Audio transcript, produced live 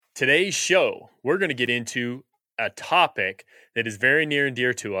Today's show, we're going to get into a topic that is very near and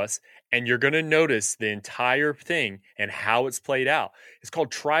dear to us, and you're going to notice the entire thing and how it's played out. It's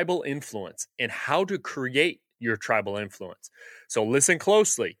called tribal influence and how to create your tribal influence. So listen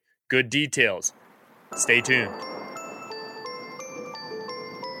closely. Good details. Stay tuned.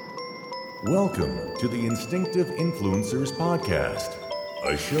 Welcome to the Instinctive Influencers Podcast,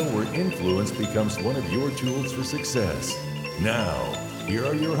 a show where influence becomes one of your tools for success. Now, here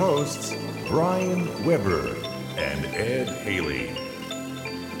are your hosts, Brian Weber and Ed Haley.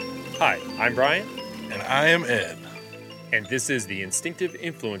 Hi, I'm Brian. And I am Ed. And this is the Instinctive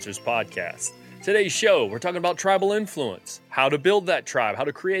Influencers Podcast. Today's show, we're talking about tribal influence, how to build that tribe, how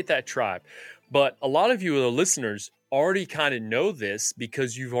to create that tribe. But a lot of you, the listeners, already kind of know this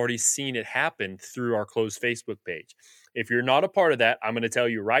because you've already seen it happen through our closed Facebook page. If you're not a part of that, I'm going to tell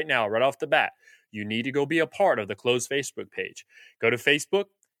you right now, right off the bat, you need to go be a part of the closed Facebook page. Go to Facebook,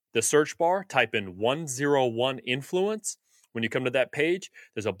 the search bar, type in 101 Influence. When you come to that page,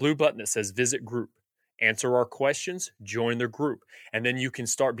 there's a blue button that says Visit Group. Answer our questions, join the group, and then you can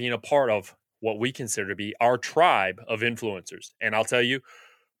start being a part of what we consider to be our tribe of influencers. And I'll tell you,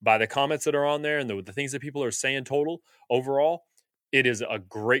 by the comments that are on there and the things that people are saying overall, it is a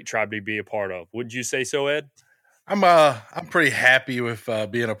great tribe to be a part of. Wouldn't you say so, Ed? I'm pretty happy with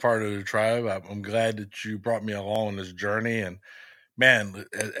being a part of the tribe. I'm glad that you brought me along on this journey. And man,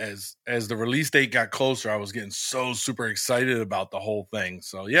 as the release date got closer, I was getting so super excited about the whole thing.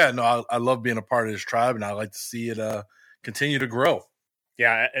 So yeah, no, I love being a part of this tribe, and I like to see it continue to grow.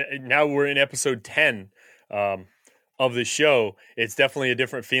 Yeah, now we're in episode 10 of the show. It's definitely a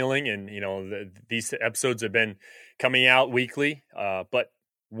different feeling, and these episodes have been coming out weekly. But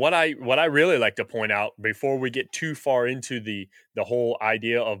what I really like to point out before we get too far into the whole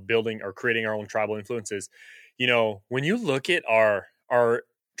idea of building or creating our own tribal influences, when you look at our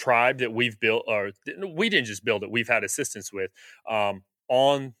tribe that we've built, or we didn't just build it, we've had assistance with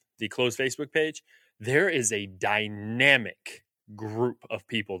on the closed Facebook page, there is a dynamic group of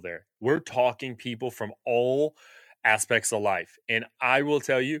people there. We're talking people from all aspects of life. And I will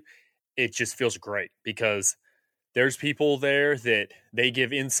tell you, it just feels great because there's people there that they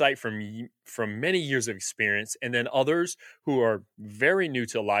give insight from many years of experience, and then others who are very new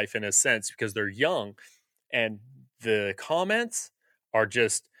to life in a sense because they're young, and the comments are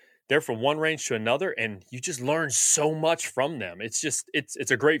just, they're from one range to another, and you just learn so much from them. It's just,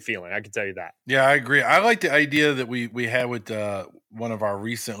 it's a great feeling. I can tell you that. Yeah, I agree. I like the idea that we had with one of our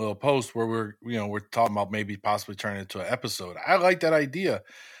recent little posts where we're talking about maybe possibly turning into an episode. I like that idea.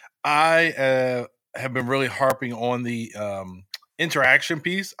 I have been really harping on the interaction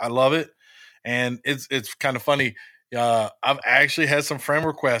piece. I love it. And it's kind of funny. I've actually had some friend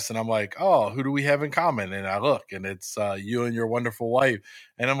requests, and I'm like, oh, who do we have in common? And I look, and it's you and your wonderful wife.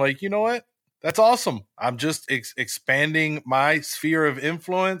 And I'm like, you know what? That's awesome. I'm just expanding my sphere of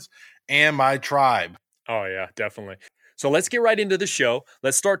influence and my tribe. Oh, yeah, definitely. So let's get right into the show.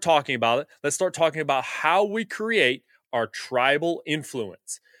 Let's start talking about it. Let's start talking about how we create our tribal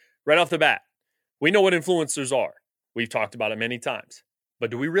influence. Right off the bat, we know what influencers are. We've talked about it many times.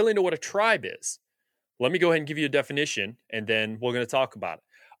 But do we really know what a tribe is? Let me go ahead and give you a definition, and then we're going to talk about it.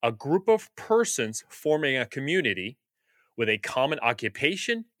 A group of persons forming a community with a common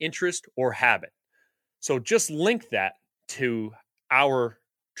occupation, interest, or habit. So just link that to our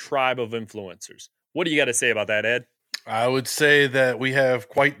tribe of influencers. What do you got to say about that, Ed? I would say that we have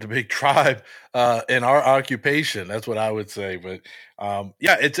quite the big tribe in our occupation. That's what I would say. But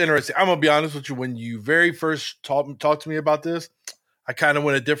yeah, it's interesting. I'm going to be honest with you. When you very first talked to me about this, I kind of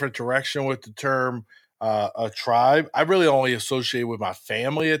went a different direction with the term a tribe. I really only associate with my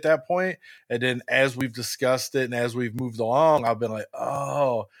family at that point. And then as we've discussed it and as we've moved along, I've been like,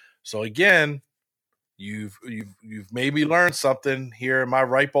 oh, so again, you've made me learn something here in my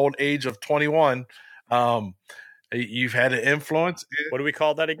ripe old age of 21. You've had an influence. What do we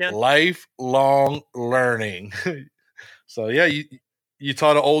call that again? Lifelong learning. So yeah, you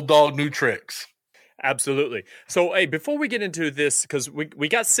taught an old dog new tricks. Absolutely. So hey, before we get into this, because we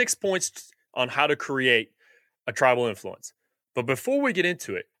got 6 points on how to create a tribal influence. But before we get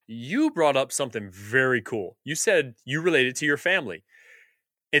into it, you brought up something very cool. You said you related to your family.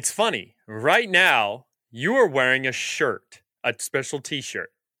 It's funny. Right now, you are wearing a shirt, a special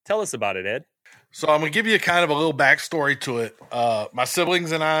t-shirt. Tell us about it, Ed. So I'm going to give you kind of a little backstory to it. My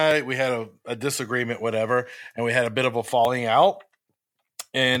siblings and I, we had a disagreement, whatever, and we had a bit of a falling out.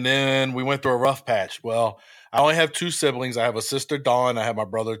 And then we went through a rough patch. Well, I only have two siblings. I have a sister, Dawn. I have my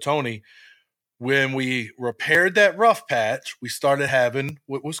brother, Tony. When we repaired that rough patch, we started having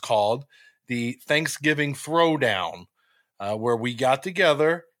what was called the Thanksgiving Throwdown, where we got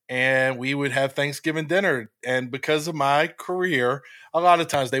together and we would have Thanksgiving dinner. And because of my career, a lot of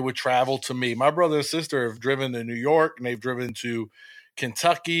times they would travel to me. My brother and sister have driven to New York, and they've driven to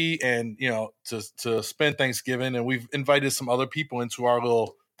Kentucky, and to spend Thanksgiving. And we've invited some other people into our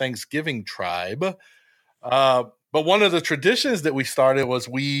little Thanksgiving tribe. But one of the traditions that we started was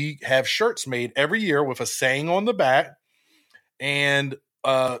we have shirts made every year with a saying on the back and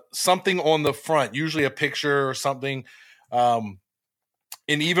something on the front, usually a picture or something.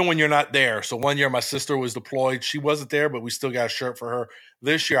 And even when you're not there. So one year my sister was deployed. She wasn't there, but we still got a shirt for her.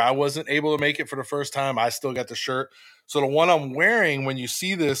 This year I wasn't able to make it for the first time. I still got the shirt. So the one I'm wearing, when you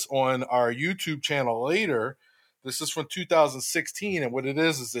see this on our YouTube channel later, this is from 2016. And what it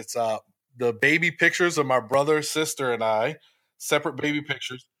is it's the baby pictures of my brother, sister, and I, separate baby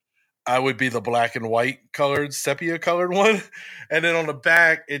pictures. I would be the black and white colored, sepia colored one. And then on the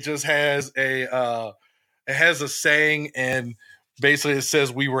back, it just has a saying, and basically it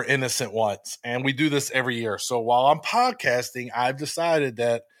says we were innocent once. And we do this every year. So while I'm podcasting, I've decided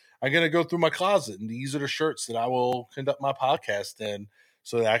that I'm going to go through my closet, and these are the shirts that I will conduct my podcast in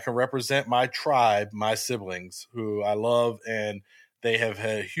so that I can represent my tribe, my siblings who I love, and they have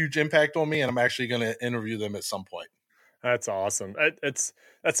had a huge impact on me, and I'm actually going to interview them at some point. That's awesome.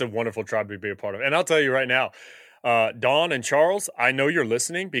 That's a wonderful tribe to be a part of. And I'll tell you right now, Dawn and Charles, I know you're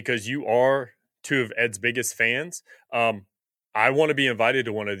listening because you are two of Ed's biggest fans. I want to be invited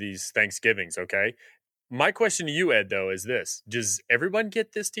to one of these Thanksgivings, okay? My question to you, Ed, though, is this. Does everyone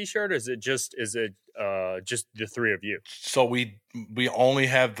get this T-shirt, or is it just the three of you? So we only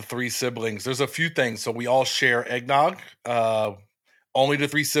have the three siblings. There's a few things. So we all share eggnog. Only the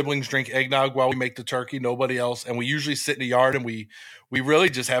three siblings drink eggnog while we make the turkey, nobody else. And we usually sit in the yard and we really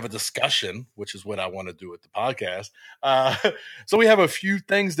just have a discussion, which is what I want to do with the podcast. So we have a few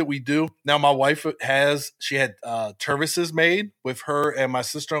things that we do. Now, my wife she had services made with her and my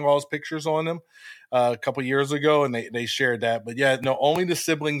sister-in-law's pictures on them a couple years ago, and they shared that. But yeah, no, only the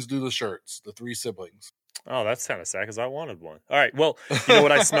siblings do the shirts, the three siblings. Oh, that's kind of sad because I wanted one. All right. Well, you know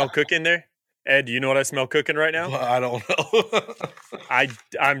what I smell cooking there? Ed, do you know what I smell cooking right now? Well, I don't know.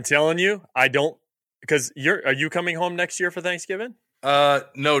 I'm telling you, I don't, because are you coming home next year for Thanksgiving? No,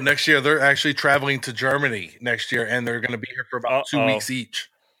 next year they're actually traveling to Germany next year, and they're going to be here for about 2 weeks each.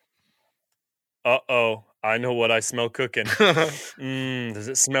 Uh-oh. I know what I smell cooking. Does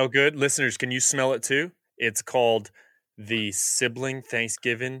it smell good? Listeners, can you smell it too? It's called the Sibling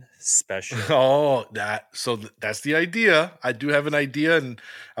Thanksgiving Special. Oh, that's the idea. I do have an idea, and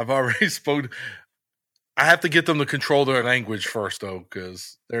I've already spoken. I have to get them to control their language first, though,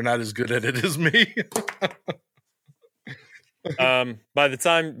 because they're not as good at it as me. By the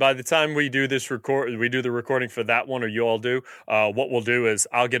time we do the recording for that one, or you all do, what we'll do is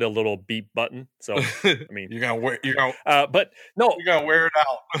I'll get a little beep button. So I mean, but no, you're gonna wear it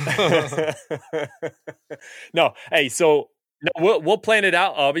out. No, hey, so no, we'll plan it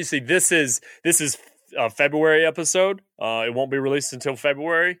out. Obviously, this is a February episode. It won't be released until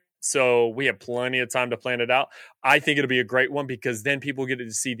February, so we have plenty of time to plan it out. I think it'll be a great one because then people get to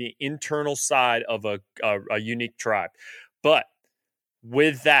see the internal side of a unique tribe. But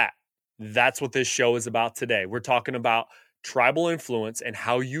with that, that's what this show is about today. We're talking about tribal influence and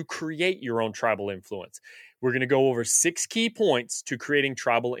how you create your own tribal influence. We're going to go over 6 key points to creating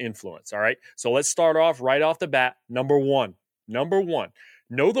tribal influence. All right. So let's start off right off the bat. Number one,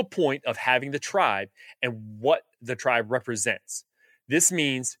 know the point of having the tribe and what the tribe represents. This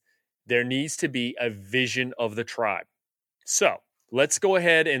means there needs to be a vision of the tribe. So let's go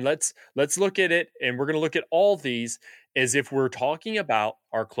ahead and let's look at it. And we're going to look at all these as if we're talking about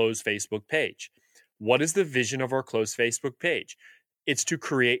our closed Facebook page. What is the vision of our closed Facebook page? It's to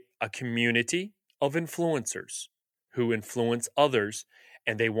create a community of influencers who influence others,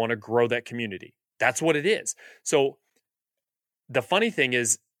 and they want to grow that community. That's what it is. So the funny thing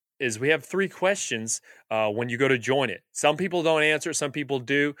is we have 3 questions when you go to join it. Some people don't answer, some people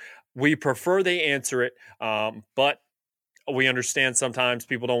do. We prefer they answer it, but we understand sometimes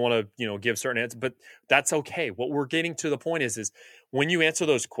people don't want to, give certain answers, but that's okay. What we're getting to the point is when you answer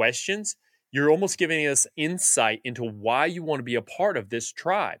those questions, you're almost giving us insight into why you want to be a part of this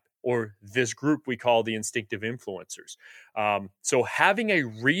tribe or this group we call the instinctive influencers. So having a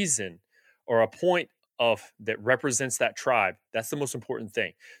reason or a point that represents that tribe, that's the most important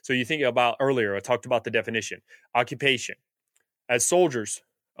thing. So you think about earlier, I talked about the definition, occupation. As soldiers,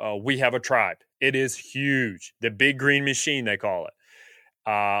 we have a tribe. It is huge. The big green machine, they call it.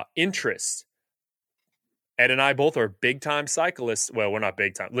 Interests. Ed and I both are big-time cyclists. Well, we're not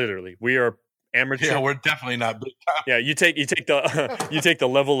big-time, literally. We are amateur. Yeah, we're definitely not big time. Yeah, you take the you take the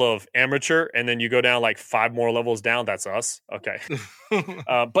level of amateur, and then you go down like 5 more levels down. That's us. Okay,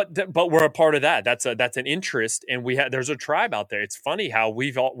 but we're a part of that. That's an interest, and there's a tribe out there. It's funny how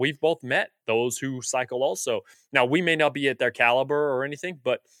we've both met those who cycle also. Now we may not be at their caliber or anything,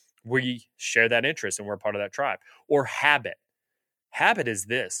 but we share that interest, and we're a part of that tribe. Or habit. Habit is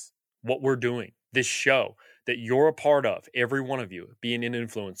this: what we're doing, this show that you're a part of, every one of you, being an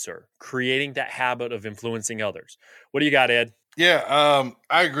influencer, creating that habit of influencing others. What do you got, Ed? Yeah,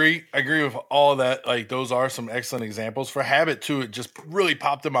 I agree. I agree with all that. Like, those are some excellent examples. For habit too, it just really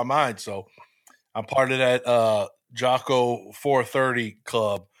popped in my mind. So I'm part of that Jocko 430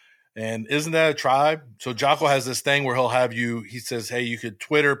 club. And isn't that a tribe? So Jocko has this thing where he'll have you, he says, hey, you could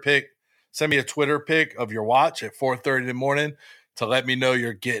send me a Twitter pic of your watch at 4:30 in the morning to let me know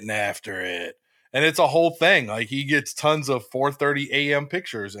you're getting after it. And it's a whole thing. Like, he gets tons of 4:30 a.m.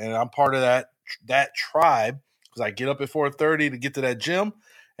 pictures, and I'm part of that tribe because I get up at 4:30 to get to that gym.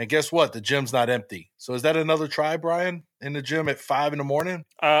 And guess what? The gym's not empty. So is that another tribe, Brian, in the gym at 5 in the morning?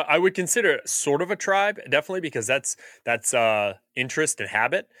 I would consider it sort of a tribe, definitely, because that's interest and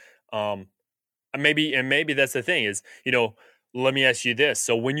habit. Maybe that's the thing is, let me ask you this.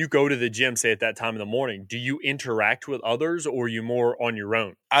 So when you go to the gym, say at that time in the morning, do you interact with others, or are you more on your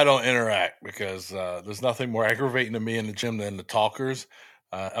own? I don't interact because there's nothing more aggravating to me in the gym than the talkers.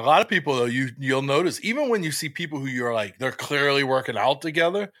 A lot of people, though, you'll notice, even when you see people who you're like, they're clearly working out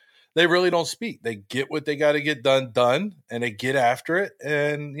together, they really don't speak. They get what they got to get done, and they get after it,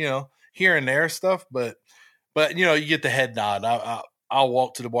 and, here and there stuff. But you get the head nod. I'll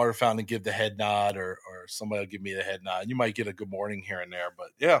walk to the water fountain and give the head nod, or somebody will give me the head nod. You might get a good morning here and there,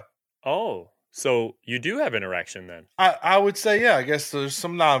 but yeah. Oh, so you do have interaction then? I would say, yeah, I guess there's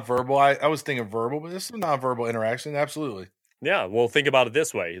some nonverbal. I was thinking verbal, but there's some nonverbal interaction. Absolutely. Yeah. Well, think about it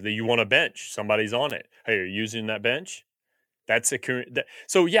this way. That you want a bench. Somebody's on it. Hey, are you using that bench?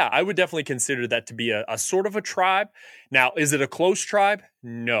 So yeah, I would definitely consider that to be a sort of a tribe. Now, is it a close tribe?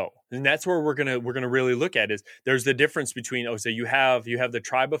 No, and that's where we're gonna really look at is there's the difference between so you have the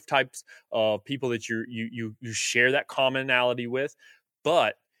tribe of types of people that you share that commonality with,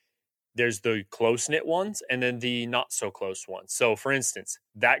 but there's the close knit ones and then the not so close ones. So, for instance,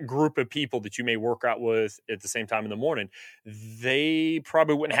 that group of people that you may work out with at the same time in the morning, they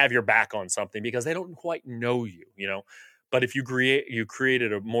probably wouldn't have your back on something because they don't quite know you, But if you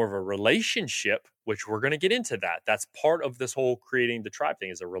created a more of a relationship, which we're going to get into that. That's part of this whole creating the tribe thing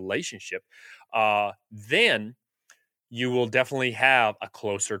is a relationship. Then you will definitely have a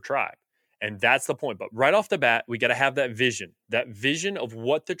closer tribe. And that's the point. But right off the bat, we got to have that vision of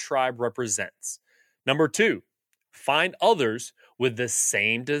what the tribe represents. Number 2, find others with the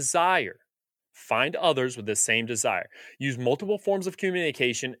same desire. Find others with the same desire. Use multiple forms of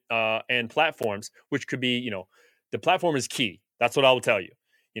communication and platforms, which could be, the platform is key. That's what I will tell you.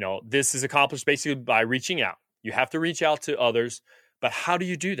 This is accomplished basically by reaching out. You have to reach out to others, but how do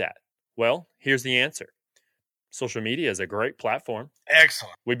you do that? Well, here's the answer. Social media is a great platform.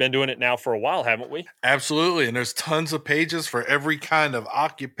 Excellent. We've been doing it now for a while, haven't we? Absolutely. And there's tons of pages for every kind of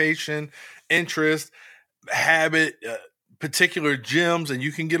occupation, interest, habit, particular gyms. And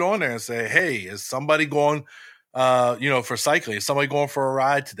you can get on there and say, hey, is somebody going, for cycling? Is somebody going for a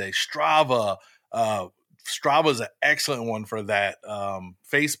ride today? Strava is an excellent one for that.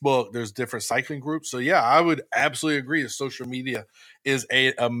 Facebook, there's different cycling groups. So yeah, I would absolutely agree that social media is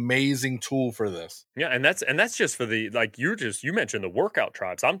an amazing tool for this. Yeah, and that's just for the you mentioned the workout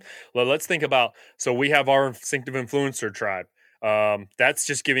tribes. Let's think about, so we have our instinctive influencer tribe. That's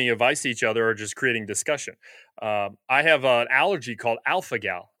just giving advice to each other or just creating discussion. I have an allergy called Alpha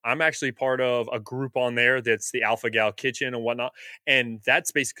Gal. I'm actually part of a group on there that's the Alpha Gal Kitchen and whatnot. And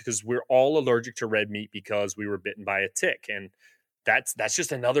that's basically because we're all allergic to red meat because we were bitten by a tick. And that's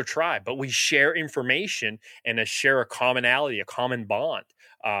just another tribe. But we share information and share a commonality, a common bond.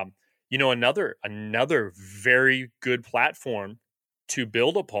 Another very good platform to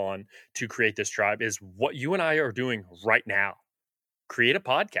build upon to create this tribe is what you and I are doing right now. Create a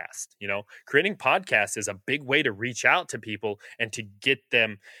podcast. Creating podcasts is a big way to reach out to people and to get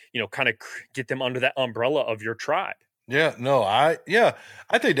them, get them under that umbrella of your tribe. Yeah, no, I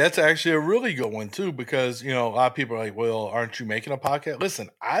think that's actually a really good one too, because, a lot of people are like, well, aren't you making a podcast? Listen,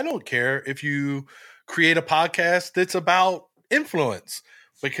 I don't care if you create a podcast that's about influence,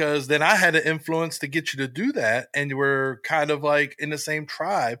 because then I had an influence to get you to do that. And we're kind of like in the same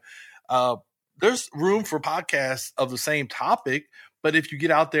tribe. There's room for podcasts of the same topic, but if you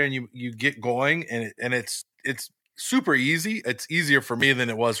get out there and you get going and it's super easy. It's easier for me than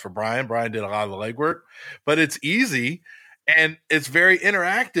it was for Brian. Brian did a lot of the legwork, but it's easy. and it's very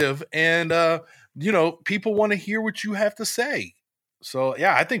interactive, and people want to hear what you have to say. So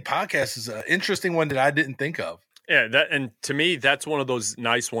yeah, I think podcast is an interesting one that I didn't think of. Yeah, and to me, that's one of those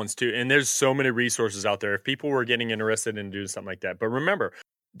nice ones too. And there's so many resources out there if people were getting interested in doing something like that. But remember,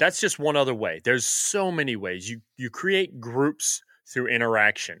 that's just one other way. There's so many ways. You create groups through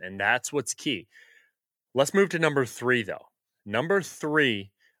interaction, and that's what's key. Let's move to number 3, though. Number 3,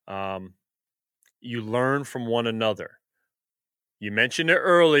 you learn from one another. You mentioned it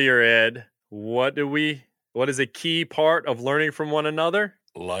earlier, Ed. What is a key part of learning from one another?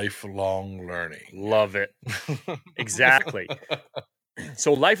 Lifelong learning. Love it. Exactly.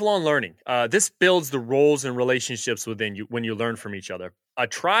 So lifelong learning. This builds the roles and relationships within you when you learn from each other. A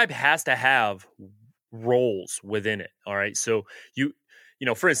tribe has to have roles within it. All right. So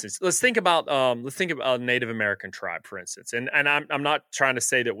for instance, let's think about a Native American tribe, for instance. And I'm not trying to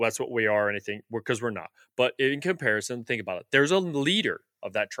say that that's what we are or anything, because we're not. But in comparison, think about it. There's a leader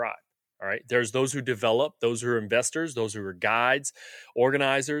of that tribe. All right. There's those who develop, those who are investors, those who are guides,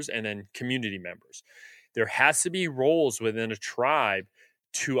 organizers, and then community members. There has to be roles within a tribe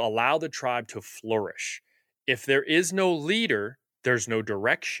to allow the tribe to flourish. If there is no leader, there's no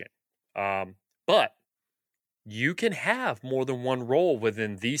direction. But you can have more than one role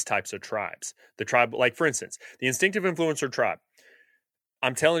within these types of tribes. The tribe, like for instance, the Instinctive Influencer tribe.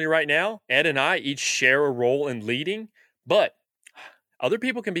 I'm telling you right now, Ed and I each share a role in leading, but other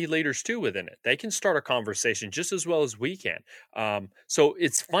people can be leaders too within it. They can start a conversation just as well as we can. So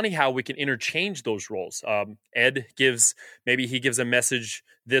it's funny how we can interchange those roles. Ed gives a message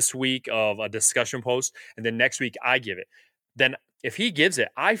this week of a discussion post, and then next week I give it. Then if he gives it,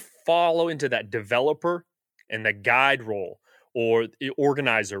 I follow into that developer and the guide role or the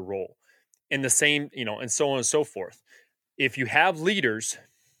organizer role, in the same, and so on and so forth. If you have leaders,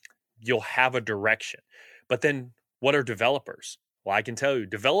 you'll have a direction. But then what are developers? Well, I can tell you,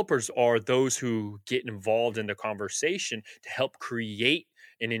 developers are those who get involved in the conversation to help create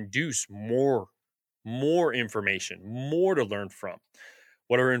and induce more information, more to learn from.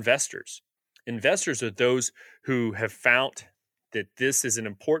 What are investors? Investors are those who have found that this is an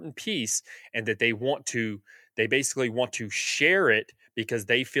important piece and that they basically want to share it because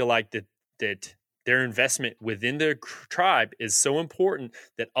they feel like that their investment within their tribe is so important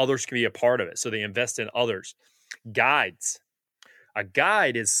that others can be a part of it. So they invest in others. Guides. A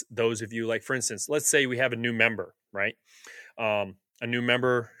guide is those of you, like, for instance, let's say we have a new member, right? A new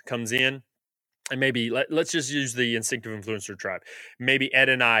member comes in, and maybe let's just use the Instinctive Influencer tribe. Maybe Ed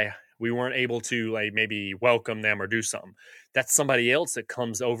and I, we weren't able to maybe welcome them or do something. That's somebody else that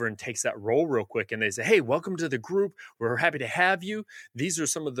comes over and takes that role real quick, and they say, "Hey, welcome to the group. We're happy to have you. These are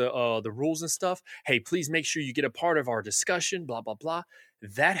some of the rules and stuff. Hey, please make sure you get a part of our discussion. Blah blah blah."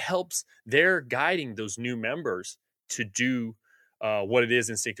 That helps. They're guiding those new members to do what it is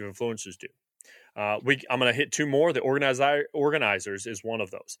Instinctive Influencers do. I'm going to hit 2 more. The organizers is one of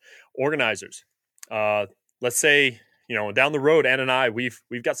those. Organizers. Let's say, down the road, Ed and I, we've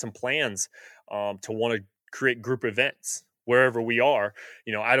got some plans to want to create group events wherever we are.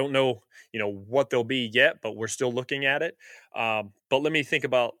 I don't know, what they'll be yet, but we're still looking at it. But let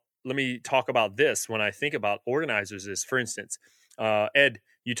me talk about this. When I think about organizers is, for instance, Ed,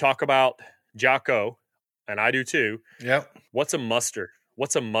 you talk about Jocko, and I do too. Yep. What's a muster?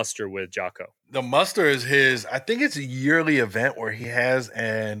 What's a muster with Jocko? The muster is I think it's a yearly event where he has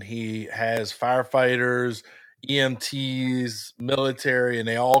firefighters, EMTs, military, and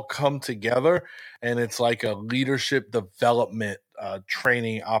they all come together, and it's like a leadership development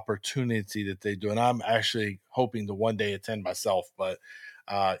training opportunity that they do. And I'm actually hoping to one day attend myself. But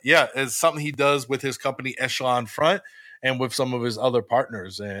it's something he does with his company Echelon Front and with some of his other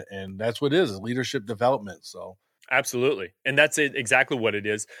partners. And that's what it is leadership development. So absolutely. And that's exactly what it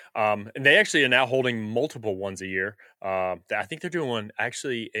is. And they actually are now holding multiple ones a year. I think they're doing one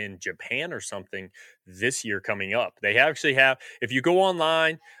actually in Japan or something this year coming up. They actually have, if you go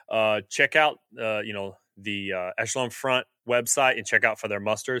online, check out, the Echelon Front website and check out for their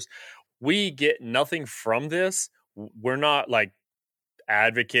musters. We get nothing from this. We're not like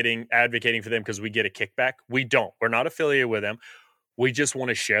advocating for them because we get a kickback. We don't. We're not affiliated with them. We just want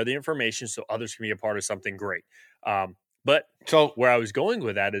to share the information so others can be a part of something great. But so where I was going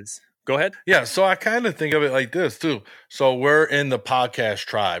with that is, go ahead. Yeah. So I kind of think of it like this too. So we're in the podcast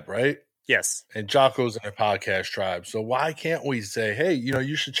tribe, right? Yes. And Jocko's in the podcast tribe. So why can't we say, hey,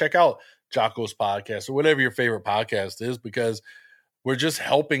 you should check out Jocko's podcast or whatever your favorite podcast is, because we're just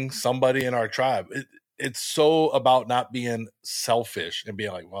helping somebody in our tribe. It's so about not being selfish and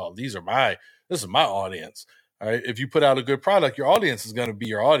being like, well, this is my audience. All right. If you put out a good product, your audience is going to be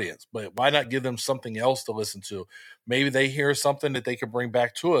your audience, but why not give them something else to listen to? Maybe they hear something that they can bring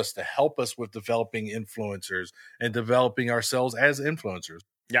back to us to help us with developing influencers and developing ourselves as influencers.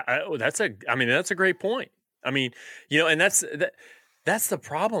 Yeah, that's a great point. I mean, and that's the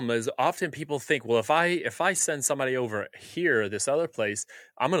problem is often people think, well, if I send somebody over here, this other place,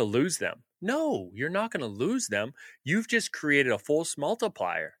 I'm going to lose them. No, you're not going to lose them. You've just created a force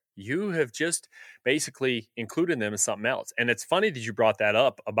multiplier. You have just basically included them in something else. And it's funny that you brought that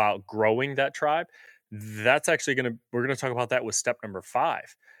up about growing that tribe. That's actually we're going to talk about that with step number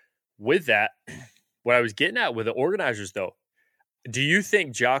 5. With that, what I was getting at with the organizers though, do you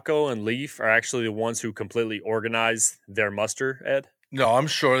think Jocko and Leaf are actually the ones who completely organize their muster, Ed? No, I'm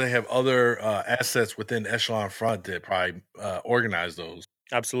sure they have other assets within Echelon Front that probably organize those.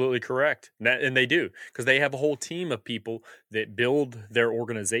 Absolutely correct. And they do, because they have a whole team of people that build their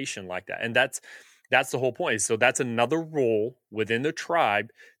organization like that. And that's the whole point. So that's another role within the tribe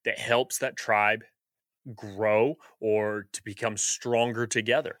that helps that tribe grow or to become stronger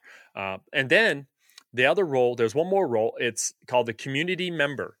together. And then the other role, there's one more role. It's called the community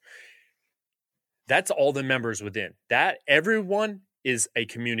member. That's all the members within. That everyone is a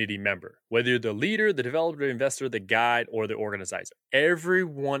community member, whether you're the leader, the developer, the investor, the guide, or the organizer.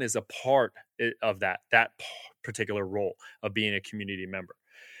 Everyone is a part of that particular role of being a community member.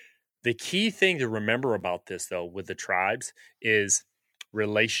 The key thing to remember about this, though, with the tribes is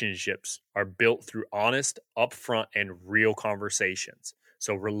relationships are built through honest, upfront, and real conversations.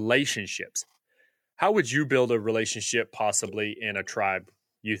 So relationships. How would you build a relationship possibly in a tribe,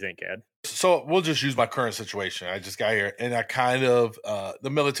 you think, Ed? So we'll just use my current situation. I just got here, and I kind of, the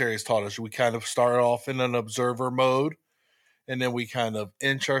military has taught us, we kind of start off in an observer mode, and then we kind of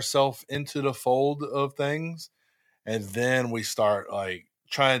inch ourselves into the fold of things. And then we start like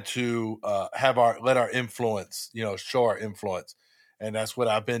trying to let our influence, show our influence. And that's what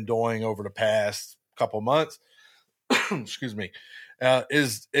I've been doing over the past couple months. Excuse me.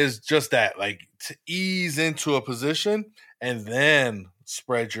 Is just that, like, to ease into a position and then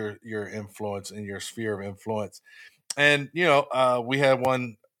spread your influence in your sphere of influence. And, we had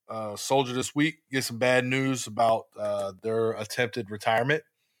one soldier this week get some bad news about their attempted retirement.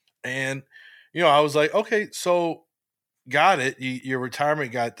 And, I was like, okay, so got it. Your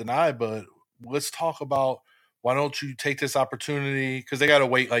retirement got denied, but let's talk about why don't you take this opportunity, because they got to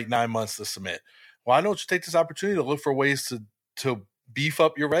wait like 9 months to submit. Why don't you take this opportunity to look for ways to beef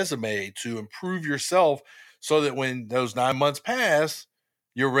up your resume, to improve yourself so that when those 9 months pass,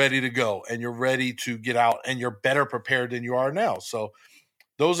 you're ready to go and you're ready to get out and you're better prepared than you are now. So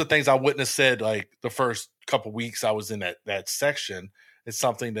those are things I wouldn't have said like the first couple weeks I was in that section. It's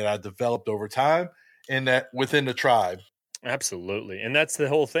something that I developed over time and that within the tribe. Absolutely. And that's the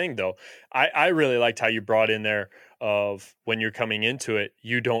whole thing, though. I really liked how you brought in there of when you're coming into it,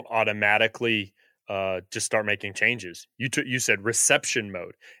 you don't automatically just start making changes. You said reception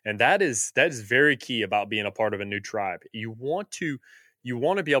mode, and that is very key about being a part of a new tribe. You want to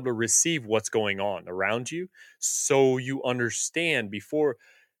be able to receive what's going on around you, so you understand before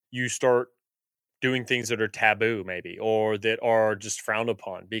you start doing things that are taboo, maybe, or that are just frowned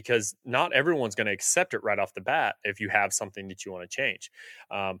upon, because not everyone's going to accept it right off the bat if you have something that you want to change.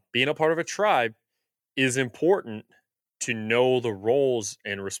 Being a part of a tribe is important to know the roles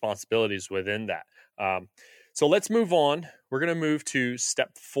and responsibilities within that. So let's move on. We're going to move to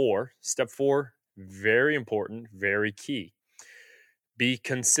step 4. Step 4, very important, very key. Be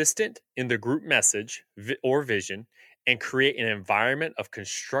consistent in the group message or vision and create an environment of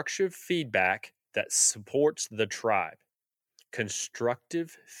constructive feedback that supports the tribe.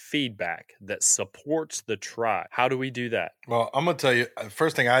 Constructive feedback that supports the tribe. How do we do that? Well, I'm going to tell you,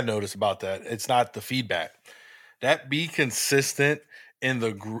 first thing I noticed about that, it's not the feedback. That be consistent in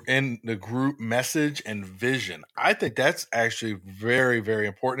the group message and vision. I think that's actually very, very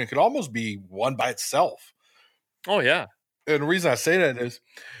important. It could almost be one by itself. Oh, yeah. And the reason I say that is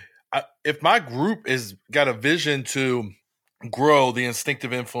if my group is got a vision to grow the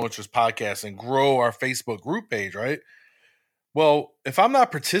Instinctive Influencers podcast and grow our Facebook group page, right? Well, if I'm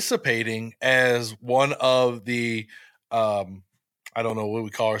not participating as one of the, I don't know what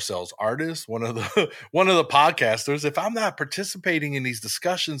we call ourselves, artists, one of the podcasters, if I'm not participating in these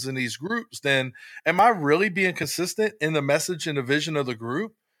discussions in these groups, then am I really being consistent in the message and the vision of the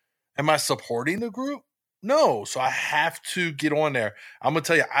group? Am I supporting the group? No. So I have to get on there. I'm going to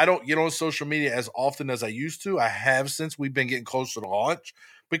tell you, I don't get on social media as often as I used to. I have since we've been getting closer to launch,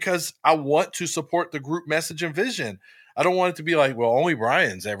 because I want to support the group message and vision. I don't want it to be like, well, only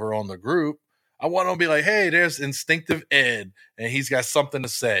Brian's ever on the group. I want to be like, hey, there's Instinctive Ed, and he's got something to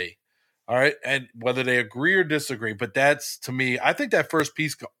say. All right. And whether they agree or disagree, but that's, to me, I think that first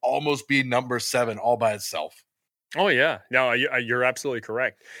piece could almost be number 7 all by itself. Oh yeah, no, you're absolutely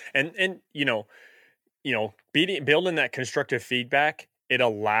correct. And building that constructive feedback, it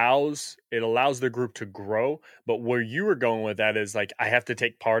allows the group to grow. But where you were going with that is like, I have to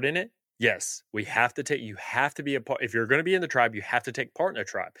take part in it. Yes, you have to be a part. If you're going to be in the tribe, you have to take part in the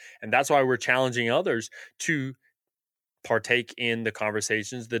tribe. And that's why we're challenging others to partake in the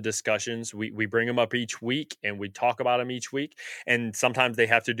conversations, the discussions. We bring them up each week and we talk about them each week. And sometimes they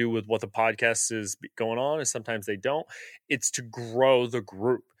have to do with what the podcast is going on, and sometimes they don't. It's to grow the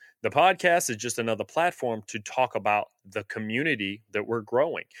group. The podcast is just another platform to talk about the community that we're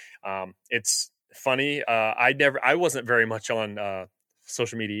growing. It's funny. I wasn't very much on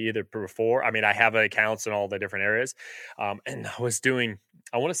social media either before. I mean, I have accounts in all the different areas. And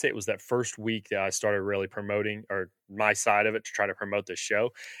I want to say it was that first week that I started really promoting, or my side of it, to try to promote the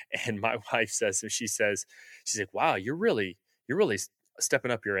show. And my wife she's like, wow, you're really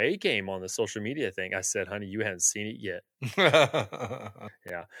stepping up your A game on the social media thing. I said, honey, you haven't seen it yet.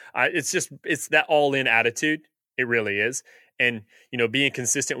 Yeah. It's that all in attitude. It really is. And, being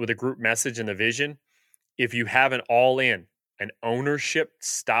consistent with the group message and the vision, if you have an all in, an ownership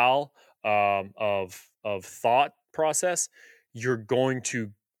style of thought process, you're going to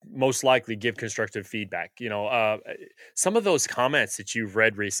most likely give constructive feedback. Some of those comments that you've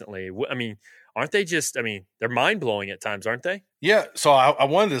read recently, I mean, aren't they just, they're mind blowing at times, aren't they? Yeah. So I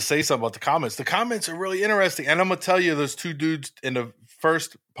wanted to say something about the comments. The comments are really interesting. And I'm going to tell you, there's 2 dudes in the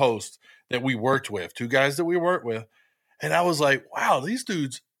first post that we worked with, 2 guys that we worked with. And I was like, wow, these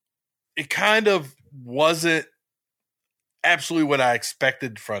dudes, it kind of wasn't absolutely what I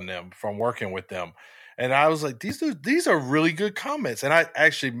expected from them, from working with them. And I was like, these are really good comments. And I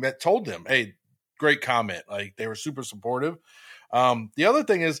actually told them, hey, great comment. Like, they were super supportive. The other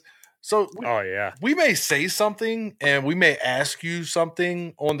thing is, we may say something and we may ask you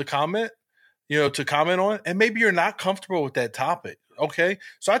something on the comment, to comment on, and maybe you're not comfortable with that topic. Okay.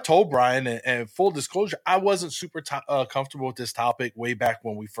 So I told Brian, and full disclosure, I wasn't super comfortable with this topic way back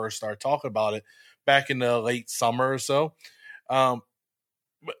when we first started talking about it back in the late summer or so.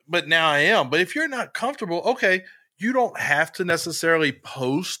 But now I am. But if you're not comfortable, okay, you don't have to necessarily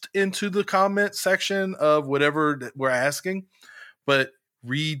post into the comment section of whatever that we're asking, but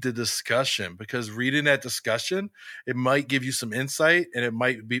read the discussion, because reading that discussion, it might give you some insight, and it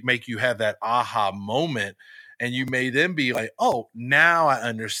might make you have that aha moment. And you may then be like, oh, now I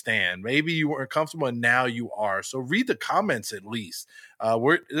understand. Maybe you weren't comfortable and now you are. So read the comments at least.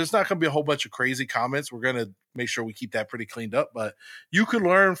 There's not going to be a whole bunch of crazy comments. We're going to make sure we keep that pretty cleaned up. But you could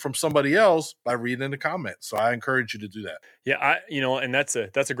learn from somebody else by reading the comments. So I encourage you to do that. Yeah, and that's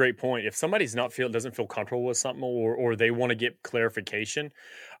a great point. If somebody's doesn't feel comfortable with something, or they want to get clarification,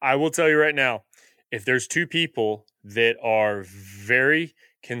 I will tell you right now, if there's 2 people that are very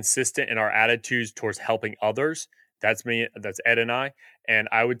consistent in our attitudes towards helping others, that's me, that's Ed and I. And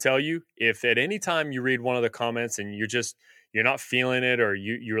I would tell you, if at any time you read one of the comments and you're not feeling it, or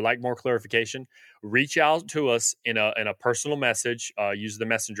you're like more clarification, reach out to us in a personal message, use the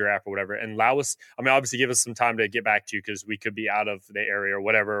messenger app or whatever, and allow us, obviously give us some time to get back to you, because we could be out of the area or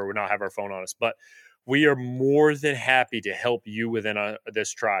whatever, or not have our phone on us. But we are more than happy to help you within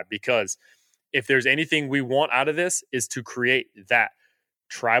this tribe, because if there's anything we want out of this, is to create that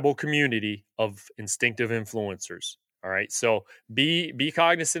tribal community of instinctive influencers. All right. So be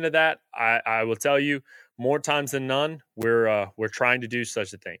cognizant of that. I will tell you, more times than none, we're trying to do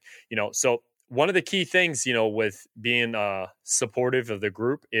such a thing. So one of the key things, with being supportive of the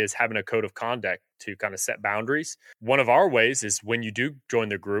group, is having a code of conduct to kind of set boundaries. One of our ways is, when you do join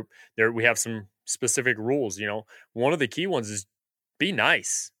the group, we have some specific rules. One of the key ones is be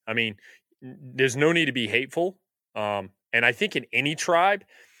nice. There's no need to be hateful. And I think in any tribe,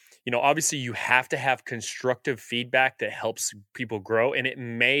 obviously you have to have constructive feedback that helps people grow, and it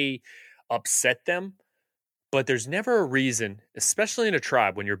may upset them, but there's never a reason, especially in a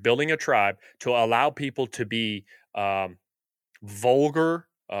tribe, when you're building a tribe, to allow people to be vulgar,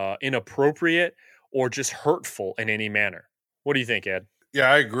 inappropriate, or just hurtful in any manner. What do you think, Ed? Yeah,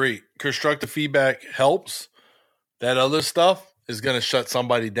 I agree. Constructive feedback helps. That other stuff is going to shut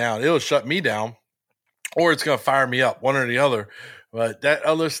somebody down. It'll shut me down, or it's going to fire me up, one or the other. But that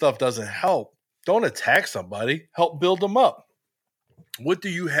other stuff doesn't help. Don't attack somebody. Help build them up. What do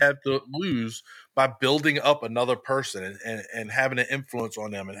you have to lose by building up another person and having an influence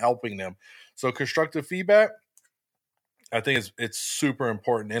on them and helping them? So constructive feedback, I think it's super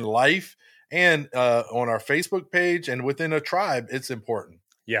important in life, and on our Facebook page and within a tribe, it's important.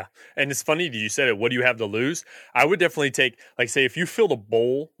 Yeah. And it's funny that you said it. What do you have to lose? I would definitely take, like, say, if you filled a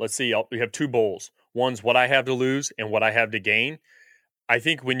bowl, let's see, we have two bowls. One's what I have to lose and what I have to gain. I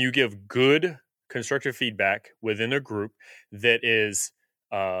think when you give good constructive feedback within a group that is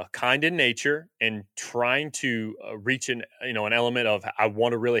kind in nature and trying to reach an element of I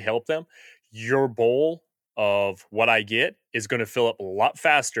want to really help them, your bowl of what I get is going to fill up a lot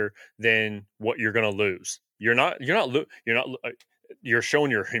faster than what you're going to lose. You're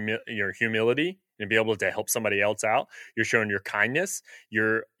showing your humility and be able to help somebody else out. You're showing your kindness.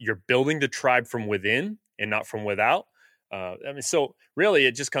 You're building the tribe from within and not from without. So really,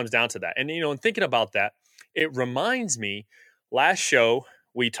 it just comes down to that. And in thinking about that, it reminds me. Last show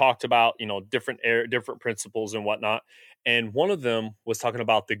we talked about different principles and whatnot, and one of them was talking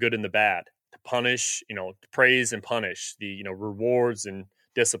about the good and the bad, to punish, praise and punish, the rewards and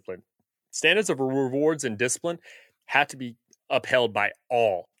discipline. Standards of rewards and discipline have to be upheld by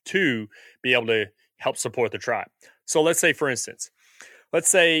all to be able to help support the tribe. So let's say, for instance,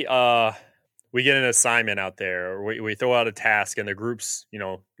 we get an assignment out there, or we throw out a task and the group's,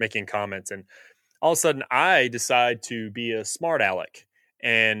 making comments, and all of a sudden I decide to be a smart aleck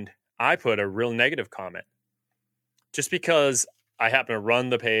and I put a real negative comment. Just because I happen to run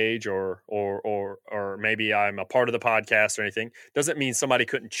the page or maybe I'm a part of the podcast or anything doesn't mean somebody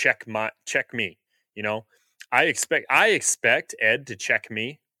couldn't check me, I expect Ed to check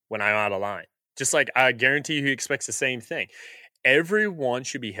me when I'm out of line. Just like I guarantee you he expects the same thing. Everyone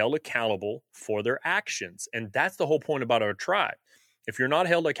should be held accountable for their actions. And that's the whole point about our tribe. If you're not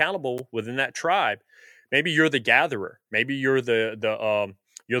held accountable within that tribe, maybe you're the gatherer. Maybe you're the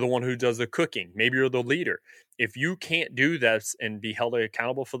one who does the cooking. Maybe you're the leader. If you can't do that and be held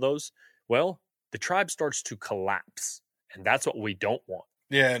accountable for those, well, the tribe starts to collapse. And that's what we don't want.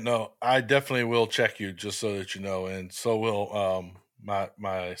 Yeah, no, I definitely will check you, just so that you know, and so will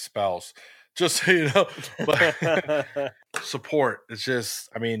my spouse, just so you know. But support, it's just,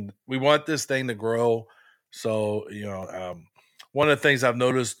 we want this thing to grow. So, one of the things I've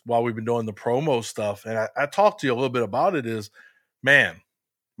noticed while we've been doing the promo stuff, and I talked to you a little bit about it, is, man,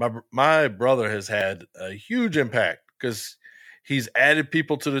 my brother has had a huge impact because he's added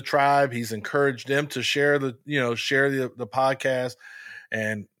people to the tribe. He's encouraged them to share the podcast.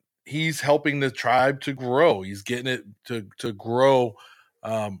 And he's helping the tribe to grow. He's getting it to grow.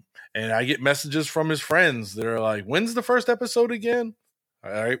 And I get messages from his friends that are like, when's the first episode again?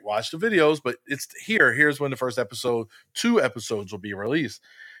 All right, watch the videos, but it's here. Here's when the first episode, 2 episodes will be released.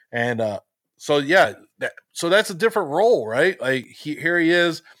 And so that's a different role, right? Like here he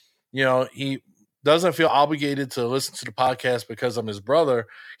is, he doesn't feel obligated to listen to the podcast because I'm his brother.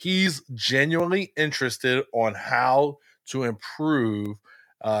 He's genuinely interested on how to improve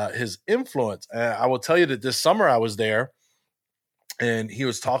his influence. And I will tell you that this summer I was there and he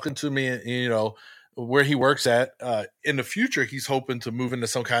was talking to me, where he works at. In the future, he's hoping to move into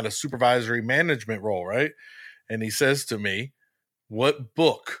some kind of supervisory management role, right? And he says to me, what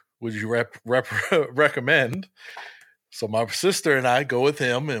book would you recommend? So my sister and I go with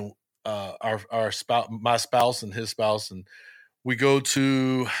him and my spouse and his spouse, and we go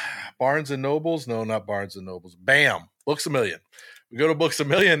to Barnes and Nobles. No, not Barnes and Nobles. BAM, Books A Million. We go to Books A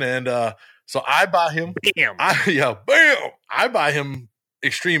Million, and so I buy him. Bam. I buy him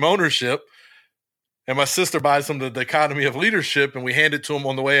Extreme Ownership, and my sister buys him the Economy of Leadership, and we hand it to him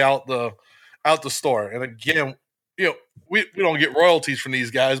on the way out the store. And again, we don't get royalties from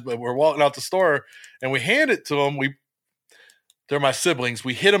these guys, but we're walking out the store, and we hand it to them. They're my siblings.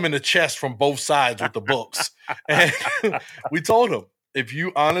 We hit them in the chest from both sides with the books. And we told them, if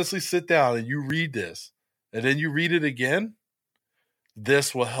you honestly sit down and you read this, and then you read it again,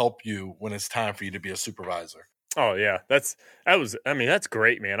 this will help you when it's time for you to be a supervisor. Oh yeah, that's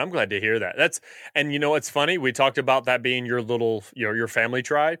great, man. I'm glad to hear that. And it's funny. We talked about that being your little, your family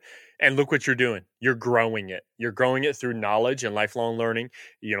tribe, and look what you're doing. You're growing it. You're growing it through knowledge and lifelong learning.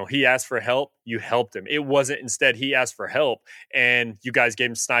 He asked for help. You helped him. It wasn't instead he asked for help, and you guys gave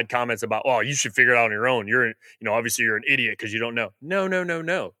him snide comments about, oh, you should figure it out on your own. You're, obviously you're an idiot because you don't know.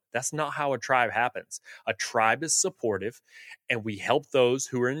 No. That's not how a tribe happens. A tribe is supportive, and we help those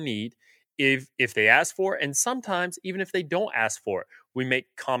who are in need. If they ask for it, and sometimes even if they don't ask for it, we make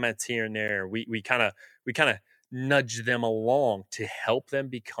comments here and there. We kind of nudge them along to help them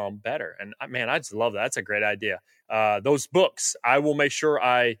become better. And man, I just love that. That's a great idea. Those books, I will make sure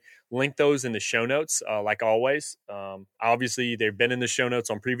I link those in the show notes, like always. Obviously, they've been in the show notes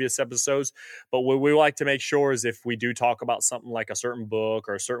on previous episodes, but what we like to make sure is if we do talk about something like a certain book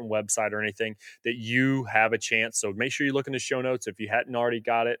or a certain website or anything, that you have a chance. So make sure you look in the show notes if you hadn't already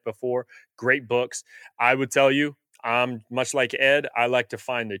got it before. Great books. I would tell you, I'm much like Ed. I like to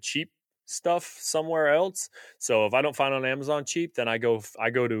find the cheap stuff somewhere else. So if I don't find it on Amazon cheap, then I go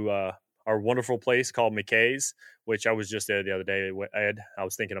to our wonderful place called McKay's, which I was just there the other day. Ed, I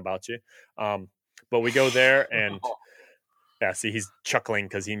was thinking about you. But we go there and yeah, see, he's chuckling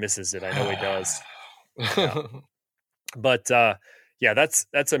because he misses it. I know he does. Yeah. But yeah,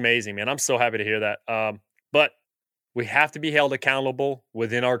 that's amazing, man. I'm so happy to hear that. But we have to be held accountable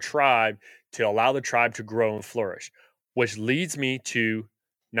within our tribe to allow the tribe to grow and flourish, which leads me to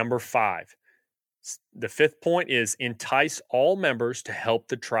number 5. The 5th point is entice all members to help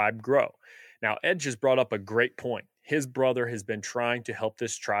the tribe grow. Now, Ed just brought up a great point. His brother has been trying to help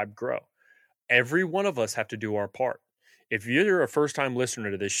this tribe grow. Every one of us have to do our part. If you're a first-time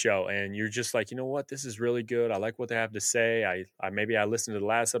listener to this show and you're just like, you know what, this is really good. I like what they have to say. I maybe I listened to the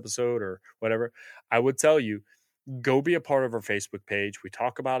last episode or whatever. I would tell you, go be a part of our Facebook page. We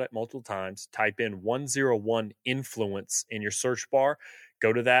talk about it multiple times. Type in 101 Influence in your search bar.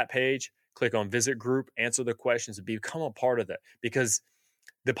 Go to that page, click on Visit Group, answer the questions, and become a part of it. Because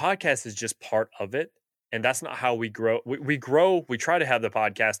the podcast is just part of it. And that's not how we grow. We grow, we try to have the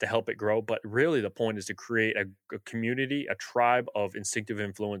podcast to help it grow, but really the point is to create a community, a tribe of instinctive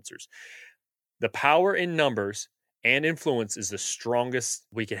influencers. The power in numbers and influence is the strongest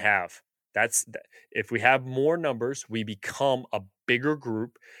we can have. If we have more numbers, we become a bigger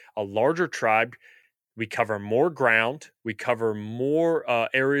group, a larger tribe. We cover more ground. We cover more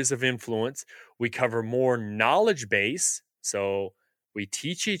areas of influence. We cover more knowledge base. So we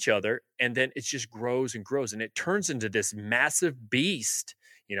teach each other, and then it just grows and grows, and it turns into this massive beast,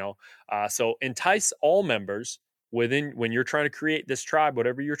 So entice all members when you're trying to create this tribe,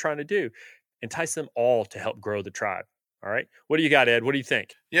 whatever you're trying to do, entice them all to help grow the tribe. All right. What do you got, Ed? What do you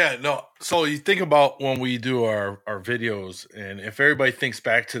think? Yeah, no. So you think about when we do our videos, and if everybody thinks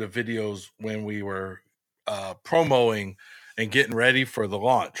back to the videos when we were promoting and getting ready for the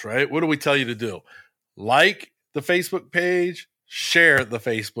launch, right? What do we tell you to do? Like the Facebook page, share the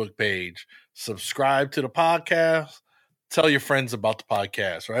Facebook page, subscribe to the podcast, tell your friends about the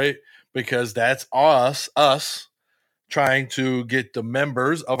podcast, right? Because that's us trying to get the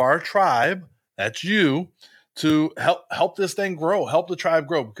members of our tribe, that's you, to help this thing grow, help the tribe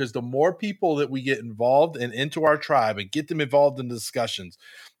grow. Because the more people that we get involved and into our tribe and get them involved in the discussions,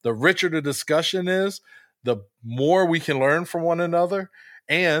 the richer the discussion is, the more we can learn from one another,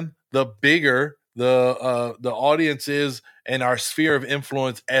 and the bigger the audience is and our sphere of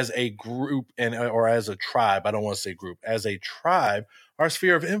influence as a group or as a tribe. I don't want to say group. As a tribe, our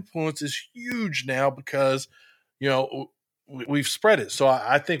sphere of influence is huge now because, we've spread it. So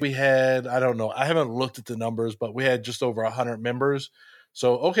I think we had, I don't know, I haven't looked at the numbers, but we had just over 100 members.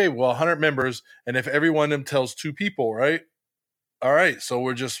 So, okay, well, 100 members. And if every one of them tells 2 people, right? All right. So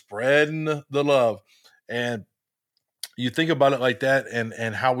we're just spreading the love. And you think about it like that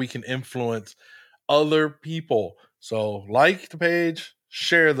and how we can influence other people. So like the page,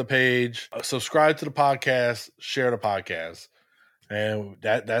 share the page, subscribe to the podcast, share the podcast. And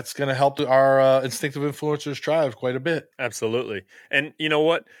that's going to help our Instinctive Influencers tribe quite a bit. Absolutely. And you know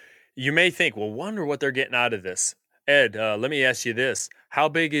what? You may think, well, wonder what they're getting out of this. Ed, let me ask you this. How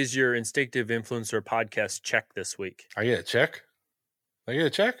big is your Instinctive Influencer podcast check this week? I get a check?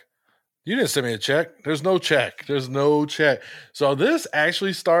 You didn't send me a check. There's no check. So this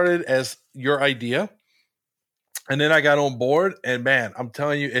actually started as your idea. And then I got on board. And man, I'm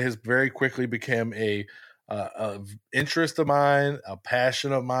telling you, it has very quickly become a interest of mine, a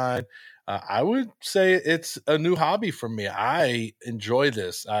passion of mine. I would say it's a new hobby for me. I enjoy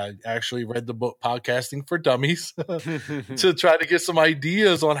this. I actually read the book Podcasting for Dummies to try to get some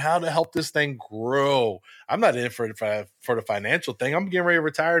ideas on how to help this thing grow. I'm not in for the financial thing. I'm getting ready to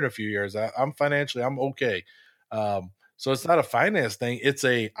retire in a few years. I'm okay. So it's not a finance thing. It's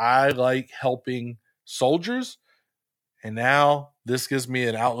I like helping soldiers. And now this gives me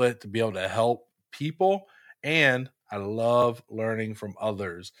an outlet to be able to help people. And I love learning from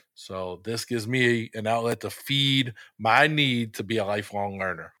others. So this gives me an outlet to feed my need to be a lifelong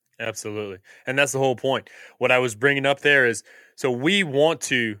learner. Absolutely. And that's the whole point. What I was bringing up there is, so we want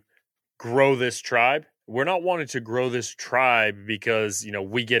to grow this tribe. We're not wanting to grow this tribe because,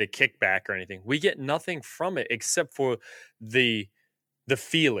 we get a kickback or anything. We get nothing from it except for the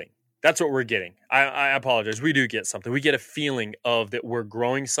feeling. That's what we're getting. I apologize. We do get something. We get a feeling of that we're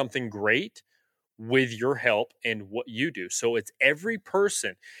growing something great with your help and what you do. So it's every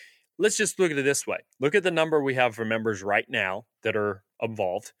person. Let's just look at it this way. Look at the number we have for members right now that are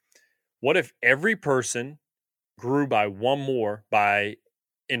involved. What if every person grew by one more by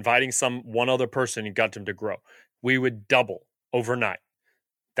inviting one other person and got them to grow? We would double overnight.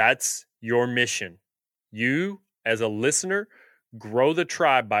 That's your mission. You as a listener, grow the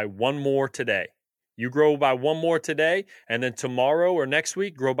tribe by one more today. You grow by one more today, and then tomorrow or next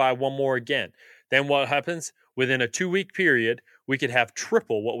week, grow by one more again. Then what happens? Within a 2-week period, we could have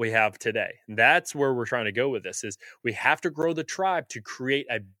triple what we have today. And that's where we're trying to go with this, is we have to grow the tribe to create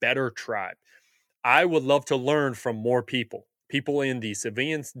a better tribe. I would love to learn from more people in the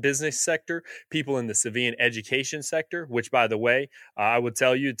civilian business sector, people in the civilian education sector, which, by the way, I would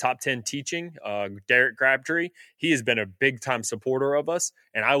tell you, Top 10 Teaching, Derek Crabtree, he has been a big-time supporter of us,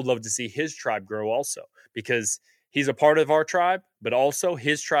 and I would love to see his tribe grow also, because he's a part of our tribe, but also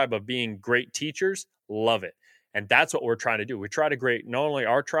his tribe of being great teachers, love it. And that's what we're trying to do. We try to create not only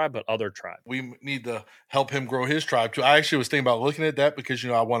our tribe, but other tribes. We need to help him grow his tribe too. I actually was thinking about looking at that because,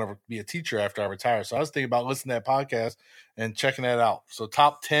 I want to be a teacher after I retire. So I was thinking about listening to that podcast and checking that out. So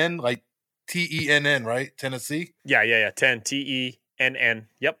Top 10, like TENN, right? Tennessee? Yeah. 10, TENN.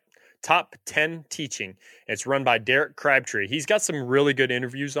 Yep. Top 10 Teaching. It's run by Derek Crabtree. He's got some really good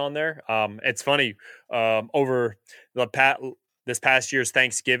interviews on there. It's funny, over this past year's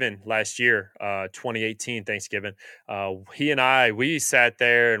Thanksgiving last year, 2018 Thanksgiving, he and we sat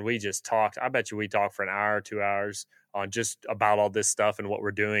there and we just talked. I bet you we talked for an hour, 2 hours on just about all this stuff and what we're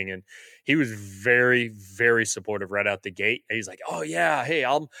doing. And he was very, very supportive right out the gate. He's like, oh yeah, hey,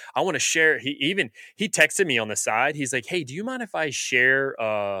 I want to share. He texted me on the side. He's like, hey, do you mind if I share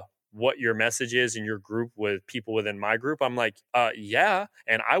what your message is in your group with people within my group? I'm like, yeah,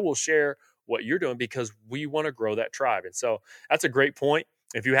 and I will share what you're doing because we want to grow that tribe. And so that's a great point.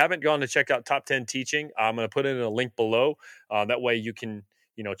 If you haven't gone to check out Top 10 Teaching, I'm going to put it in a link below. That way you can,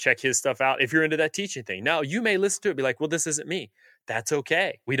 check his stuff out if you're into that teaching thing. Now, you may listen to it and be like, well, this isn't me. That's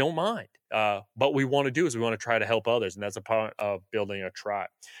okay. We don't mind. What we want to do is we want to try to help others, and that's a part of building a tribe.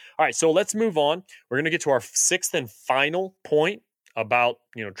 All right, so let's move on. We're going to get to our sixth and final point about,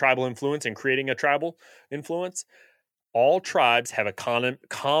 tribal influence and creating a tribal influence. All tribes have a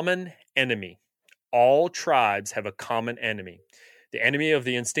common enemy. All tribes have a common enemy. The enemy of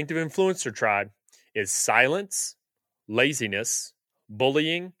the instinctive influencer tribe is silence, laziness,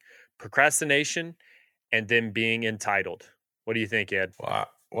 bullying, procrastination, and then being entitled. What do you think, Ed?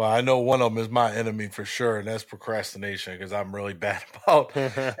 Well, I know one of them is my enemy for sure, and that's procrastination, because I'm really bad about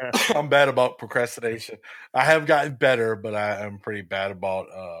I'm bad about procrastination. I have gotten better, but I am pretty bad about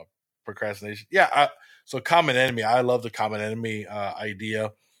procrastination. Yeah, so common enemy. I love the common enemy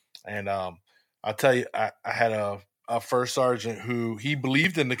idea. And I'll tell you, I had a first sergeant who he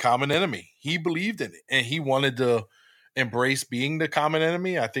believed in the common enemy. He believed in it, and he wanted to embrace being the common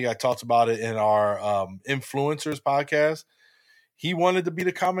enemy. I think I talked about it in our influencers podcast. He wanted to be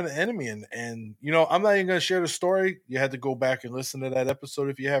the common enemy. And I'm not even going to share the story. You had to go back and listen to that episode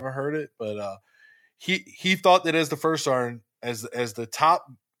if you haven't heard it. But he thought that as the first sergeant, as the top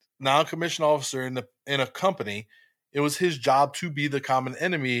non-commissioned officer in a company, it was his job to be the common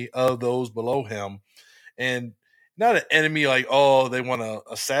enemy of those below him. And not an enemy like, oh, they want to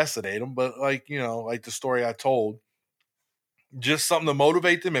assassinate him, but like the story I told, just something to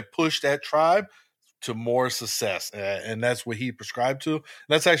motivate them and push that tribe to more success. And that's what he prescribed to. And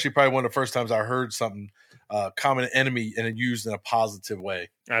that's actually probably one of the first times I heard something common enemy and used in a positive way.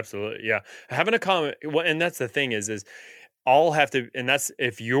 Absolutely. Yeah. Having a common, and that's the thing is all have to, and that's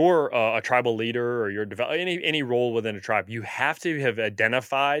if you're a tribal leader or you're any role within a tribe, you have to have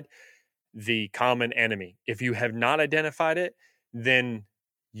identified the common enemy. If you have not identified it, then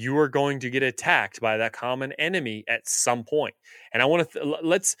you are going to get attacked by that common enemy at some point. And I want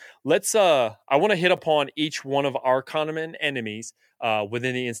to I want to hit upon each one of our common enemies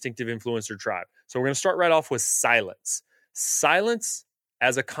within the instinctive influencer tribe. So we're going to start right off with silence. Silence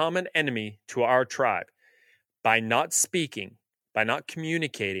as a common enemy to our tribe. By not speaking, by not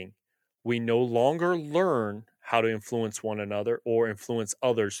communicating, we no longer learn how to influence one another or influence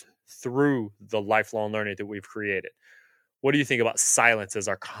others through the lifelong learning that we've created. What do you think about silence as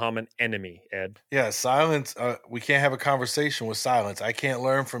our common enemy, Ed? Yeah, silence. We can't have a conversation with silence. I can't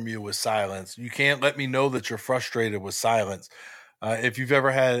learn from you with silence. You can't let me know that you're frustrated with silence. If you've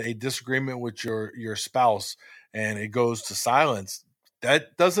ever had a disagreement with your spouse and it goes to silence,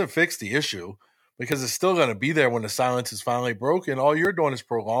 that doesn't fix the issue, because it's still going to be there when the silence is finally broken. All you're doing is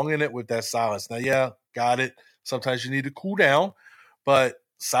prolonging it with that silence. Now, yeah, got it. Sometimes you need to cool down, but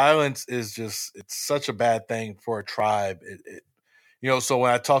silence is it's such a bad thing for a tribe. So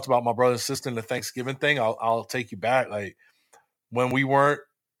when I talked about my brother and sister in the Thanksgiving thing, I'll take you back. Like when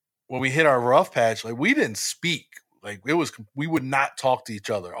we hit our rough patch, like we didn't speak. Like we would not talk to each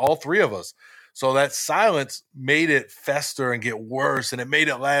other, all three of us. So that silence made it fester and get worse, and it made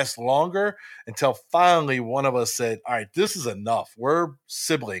it last longer until finally one of us said, all right, this is enough. We're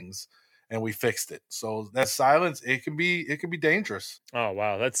siblings, and we fixed it. So that silence, it can be dangerous. Oh,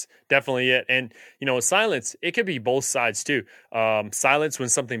 wow. That's definitely it. And, silence, it could be both sides too. Silence when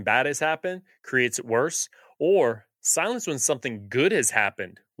something bad has happened creates it worse, or silence when something good has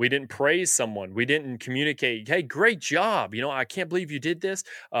happened. We didn't praise someone. We didn't communicate, hey, great job. I can't believe you did this.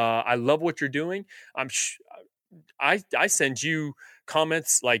 I love what you're doing. I send you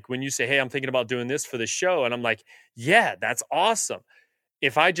comments like when you say, hey, I'm thinking about doing this for the show. And I'm like, yeah, that's awesome.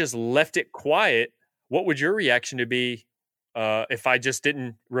 If I just left it quiet, what would your reaction to be if I just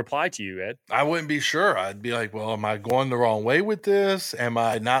didn't reply to you, Ed? I wouldn't be sure. I'd be like, well, am I going the wrong way with this? Am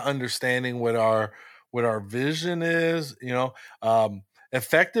I not understanding what our vision is?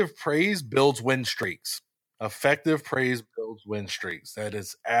 Effective praise builds win streaks. Effective praise builds win streaks. That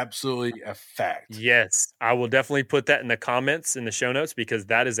is absolutely a fact. Yes, I will definitely put that in the comments in the show notes because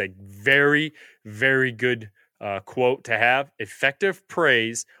that is a very, very good quote to have. Effective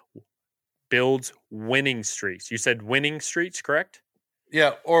praise builds winning streaks. You said winning streaks, correct?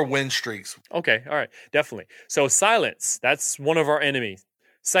 Yeah, or win streaks. Okay, all right, definitely. So silence, that's one of our enemies.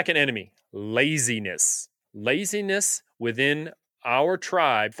 Second enemy, laziness. Laziness within our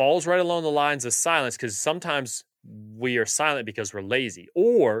tribe falls right along the lines of silence because sometimes we are silent because we're lazy.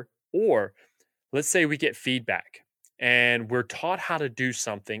 Or let's say we get feedback and we're taught how to do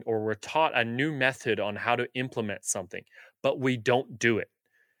something or we're taught a new method on how to implement something, but we don't do it.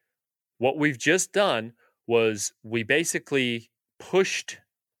 What we've just done was we basically pushed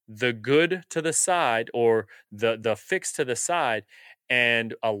the good to the side or the fix to the side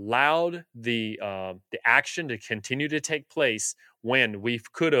and allowed the action to continue to take place when we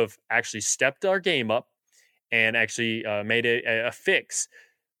could have actually stepped our game up and actually made a fix.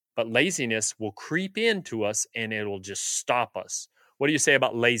 But laziness will creep into us and it will just stop us. What do you say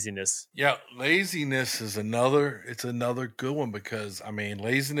about laziness? Yeah, laziness is another good one because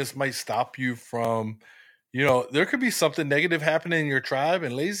laziness might stop you from, there could be something negative happening in your tribe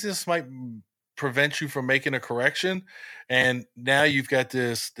and laziness might prevent you from making a correction. And now you've got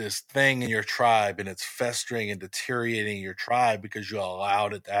this thing in your tribe and it's festering and deteriorating your tribe because you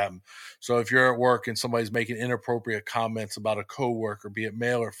allowed it to happen. So if you're at work and somebody's making inappropriate comments about a coworker, be it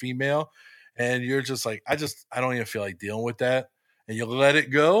male or female, and you're just like, I don't even feel like dealing with that. And you let it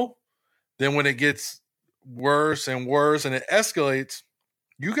go, then when it gets worse and worse and it escalates,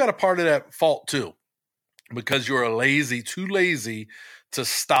 you got a part of that fault too, because you're too lazy to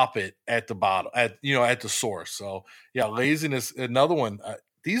stop it at the bottom, at the source. So yeah, laziness, another one.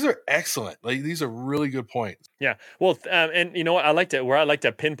 These are excellent. Like these are really good points. Yeah. Well, and you know what? I like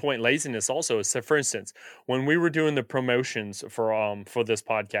to pinpoint laziness also is, so for instance, when we were doing the promotions for this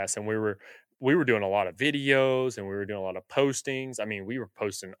podcast and we were doing a lot of videos and we were doing a lot of postings. I mean, we were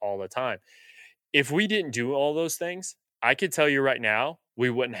posting all the time. If we didn't do all those things, I could tell you right now, we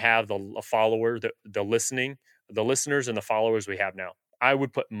wouldn't have the followers, the listeners and the followers we have now. I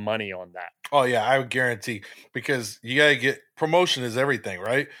would put money on that. Oh yeah, I would guarantee, because you got to get, promotion is everything,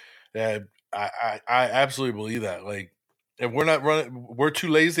 right? I absolutely believe that. Like, if we're too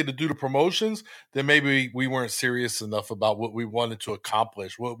lazy to do the promotions, then maybe we weren't serious enough about what we wanted to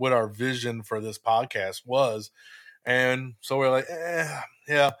accomplish, what our vision for this podcast was. And so we're like,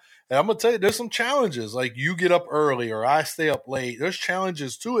 yeah. And I'm going to tell you, there's some challenges. Like, you get up early or I stay up late. There's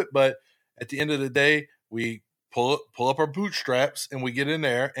challenges to it. But at the end of the day, we pull up our bootstraps and we get in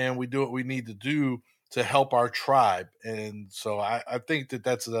there and we do what we need to do to help our tribe. And so I think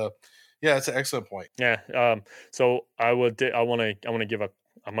that's it's an excellent point. Yeah. So I'm going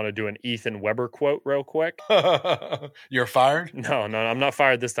to do an Ethan Weber quote real quick. You're fired? No, I'm not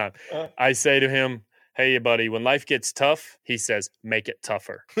fired this time. I say to him, hey, buddy, when life gets tough, he says, make it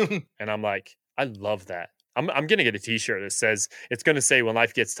tougher. And I'm like, I love that. I'm going to get a t-shirt that says, it's going to say, when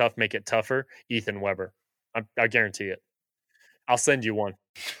life gets tough, make it tougher, Ethan Weber. I guarantee it. I'll send you one.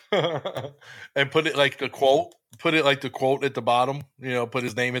 And put it like the quote at the bottom, put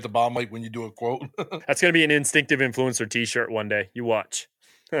his name at the bottom, like when you do a quote. That's going to be an Instinctive Influencer t-shirt one day. You watch.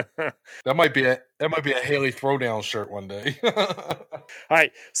 That might be a Haley Throwdown shirt one day. All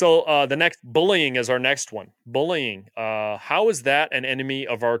right. So the next, bullying is our next one. Bullying. How is that an enemy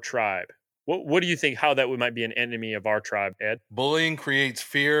of our tribe? What do you think? How that might be an enemy of our tribe, Ed? Bullying creates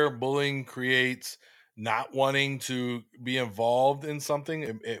fear. Bullying creates not wanting to be involved in something.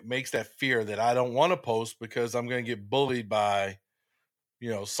 It makes that fear that I don't want to post because I'm going to get bullied by,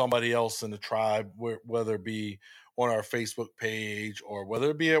 somebody else in the tribe, whether it be on our Facebook page or whether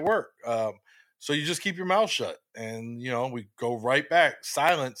it be at work. So you just keep your mouth shut and, we go right back.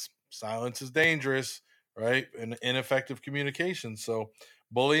 Silence is dangerous, right? And ineffective communication. So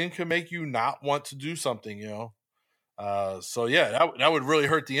bullying can make you not want to do something, So yeah, that would really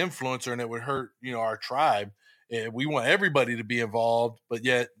hurt the influencer, and it would hurt, our tribe. And we want everybody to be involved, but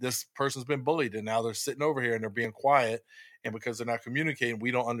yet this person's been bullied, and now they're sitting over here and they're being quiet, and because they're not communicating,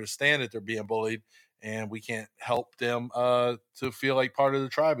 we don't understand that they're being bullied, and we can't help them to feel like part of the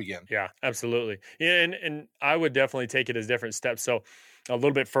tribe again. Yeah, absolutely. Yeah, and I would definitely take it as different steps. So a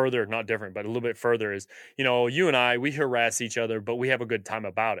little bit further, not different, but a little bit further is, you and I, we harass each other, but we have a good time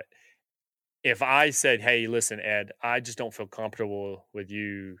about it. If I said, hey, listen, Ed, I just don't feel comfortable with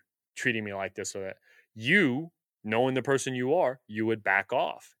you treating me like this or that, you, knowing the person you are, you would back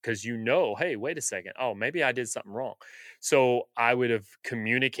off because hey, wait a second. Oh, maybe I did something wrong. So I would have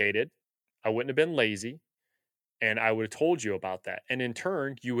communicated. I wouldn't have been lazy. And I would have told you about that. And in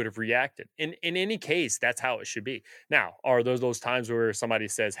turn, you would have reacted. In any case, that's how it should be. Now, are those times where somebody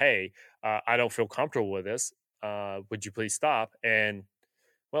says, hey, I don't feel comfortable with this. Would you please stop? And,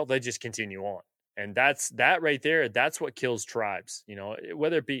 well, they just continue on. And that right there, that's what kills tribes.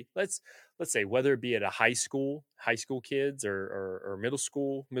 Whether it be, let's say, whether it be at a high school kids or middle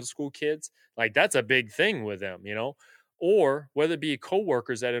school kids, like that's a big thing with them, or whether it be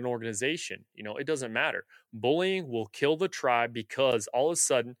coworkers at an organization, it doesn't matter. Bullying will kill the tribe because all of a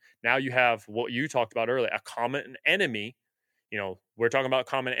sudden now you have what you talked about earlier, a common enemy. We're talking about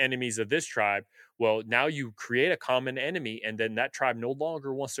common enemies of this tribe. Well, now you create a common enemy, and then that tribe no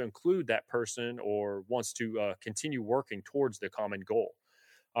longer wants to include that person or wants to continue working towards the common goal.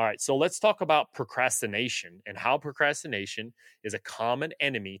 All right, so let's talk about procrastination and how procrastination is a common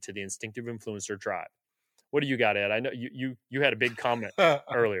enemy to the instinctive influencer tribe. What do you got, Ed? I know you had a big comment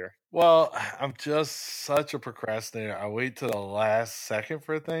earlier. Well, I'm just such a procrastinator. I wait to the last second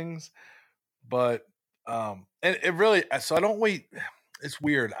for things, but and it really, so I don't wait. It's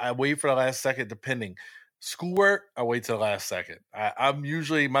weird. I wait for the last second, depending. Schoolwork, I wait till the last second. I'm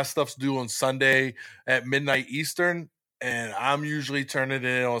usually, my stuff's due on Sunday at midnight Eastern, and I'm usually turning it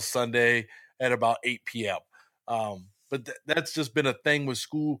in on Sunday at about 8 p.m. But that's just been a thing with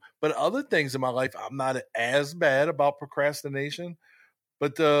school. But other things in my life, I'm not as bad about procrastination.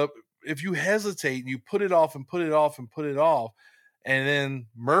 But if you hesitate and you put it off and put it off and put it off, and then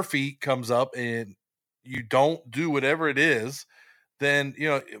Murphy comes up and you don't do whatever it is, then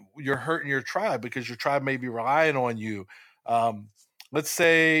you're hurting your tribe because your tribe may be relying on you. Let's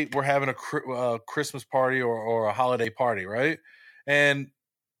say we're having a Christmas party or a holiday party, right? And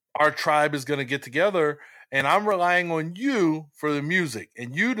our tribe is going to get together, and I'm relying on you for the music,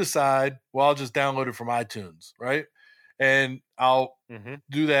 and you decide, well, I'll just download it from iTunes, right? And I'll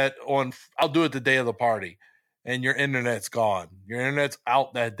do that I'll do it the day of the party, and your internet's gone. Your internet's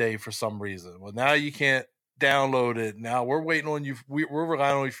out that day for some reason. Well, now you can't download it. Now we're waiting on you. We're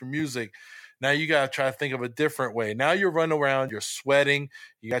relying on you for music. Now you got to try to think of a different way. Now you're running around, you're sweating,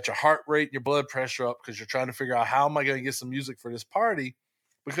 you got your heart rate and your blood pressure up because you're trying to figure out how am I going to get some music for this party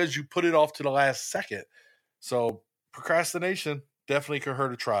because you put it off to the last second. So procrastination definitely could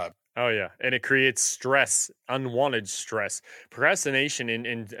hurt a tribe. Oh, yeah. And it creates stress, unwanted stress. Procrastination,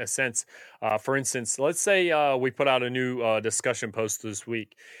 in a sense, for instance, let's say we put out a new discussion post this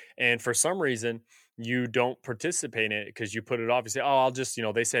week, and for some reason, you don't participate in it because you put it off. You say, oh, I'll just,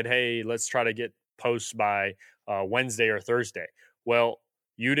 they said, hey, let's try to get posts by Wednesday or Thursday. Well,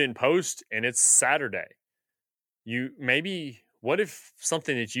 you didn't post, and it's Saturday. What if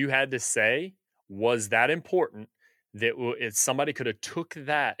something that you had to say was that important that if somebody could have took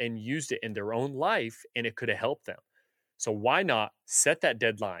that and used it in their own life and it could have helped them? So why not set that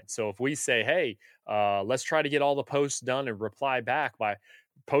deadline? So if we say, hey, let's try to get all the posts done and reply back by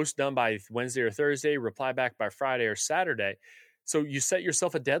post done by Wednesday or Thursday, reply back by Friday or Saturday. So you set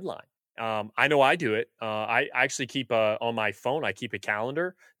yourself a deadline. I know I do it. I actually keep on my phone, I keep a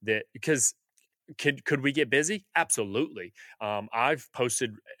calendar because could we get busy? Absolutely. I've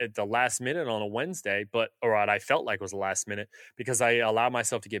posted at the last minute on a Wednesday, or what I felt like was the last minute because I allowed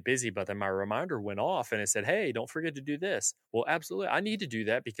myself to get busy, but then my reminder went off and it said, hey, don't forget to do this. Well, absolutely. I need to do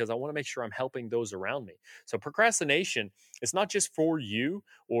that because I want to make sure I'm helping those around me. So procrastination, it's not just for you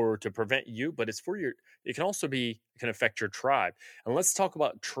or to prevent you, but it's it can also it can affect your tribe. And let's talk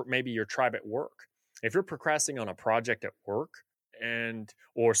about maybe your tribe at work. If you're procrastinating on a project at work,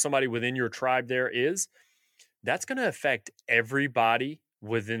 or somebody within your tribe that's going to affect everybody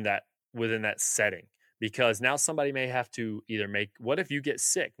within that setting, because now somebody may have to what if you get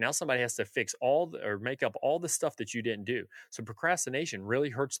sick? Now somebody has to fix or make up all the stuff that you didn't do. So procrastination really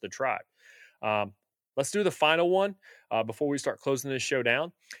hurts the tribe. Let's do the final one before we start closing this show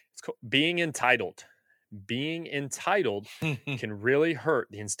down. It's called being entitled. Being entitled can really hurt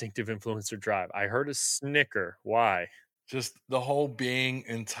the instinctive influencer tribe. I heard a snicker. Why? Just the whole being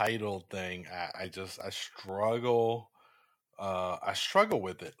entitled thing. I struggle I struggle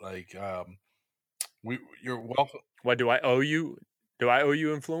with it. Like, you're welcome. What do I owe you? Do I owe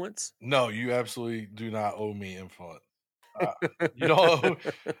you influence? No, you absolutely do not owe me influence. Uh, you know,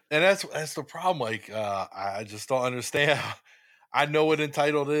 and that's the problem. Like, I just don't understand. I know what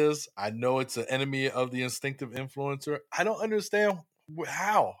entitled is. I know it's an enemy of the instinctive influencer. I don't understand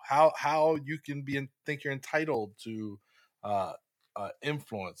how you can think you're entitled to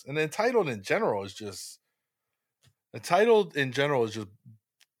influence. And entitled in general is just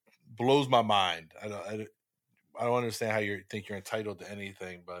blows my mind. I don't understand how you think you're entitled to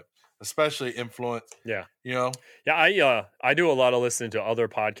anything, but especially influence. Yeah. You know? Yeah, I do a lot of listening to other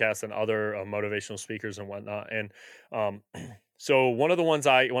podcasts and other motivational speakers and whatnot. And so one of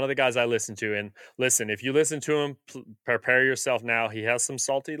the guys I listen to, and listen, if you listen to him, prepare yourself now. He has some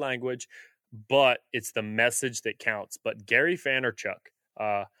salty language, but it's the message that counts. But Gary Vaynerchuk,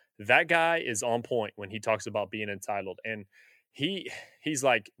 that guy is on point when he talks about being entitled. And he's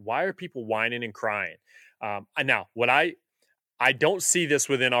like, why are people whining and crying? Now, I don't see this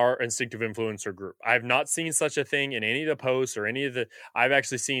within our instinctive influencer group. I've not seen such a thing in any of the posts or any of the. I've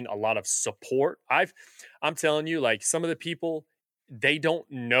actually seen a lot of support. I'm telling you, like some of the people, they don't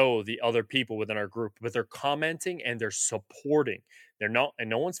know the other people within our group, but they're commenting and they're supporting. They're not, and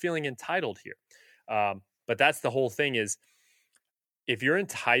no one's feeling entitled here. But that's the whole thing is, if you're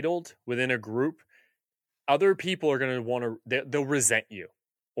entitled within a group, other people are going to want to. They'll resent you.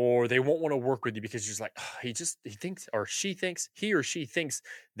 Or they won't want to work with you because you're just like, oh, he thinks or she thinks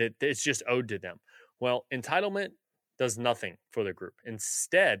that it's just owed to them. Well, entitlement does nothing for the group.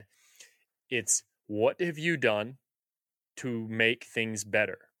 Instead, it's what have you done to make things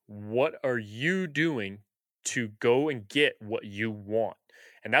better? What are you doing to go and get what you want?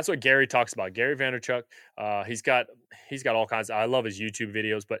 And that's what Gary talks about. Gary Vaynerchuk, he's got all kinds. I love his YouTube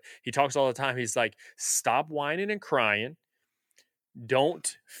videos, but he talks all the time. He's like, stop whining and crying.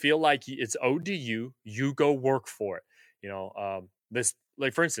 Don't feel like it's owed to you. You go work for it. You know, this,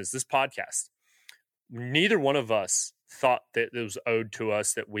 like for instance, this podcast. Neither one of us thought that it was owed to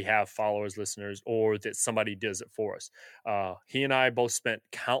us that we have followers, listeners, or that somebody does it for us. He and I both spent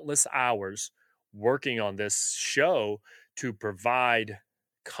countless hours working on this show to provide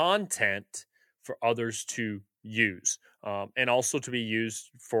content for others to use, and also to be used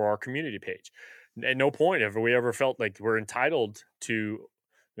for our community page. At no point have we ever felt like we're entitled to,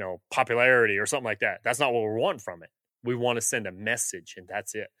 popularity or something like that. That's not what we want from it. We want to send a message, and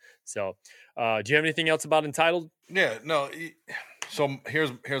that's it. So, do you have anything else about entitled? Yeah, no. So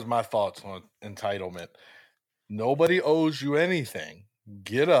here's my thoughts on entitlement. Nobody owes you anything.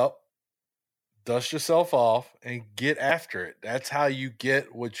 Get up, dust yourself off, and get after it. That's how you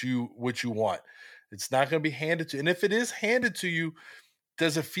get what you want. It's not going to be handed to you. And if it is handed to you,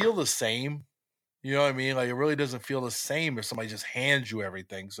 does it feel the same? You know what I mean? Like, it really doesn't feel the same if somebody just hands you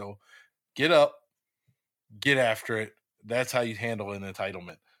everything. So get up, get after it. That's how you handle an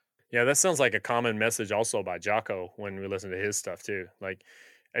entitlement. Yeah, that sounds like a common message also by Jocko when we listen to his stuff too. Like,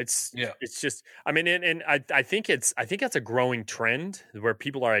 it's just, I mean, and I think that's a growing trend where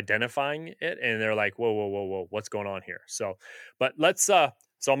people are identifying it and they're like, whoa, what's going on here? So, but let's,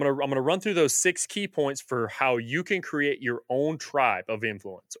 so I'm gonna run through those 6 key points for how you can create your own tribe of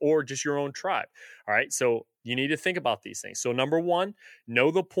influence or just your own tribe. All right, so you need to think about these things. So number 1,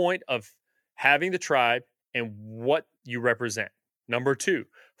 know the point of having the tribe and what you represent. Number 2,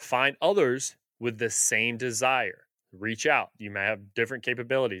 find others with the same desire. Reach out. You may have different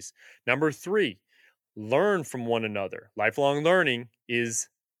capabilities. Number 3, learn from one another. Lifelong learning is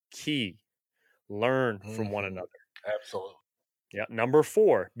key. Learn from one another. Absolutely. Yeah. Number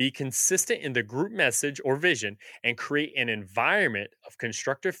 4, be consistent in the group message or vision and create an environment of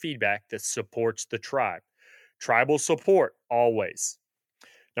constructive feedback that supports the tribe. Tribal support always.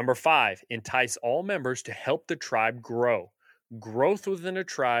 Number 5, entice all members to help the tribe grow. Growth within a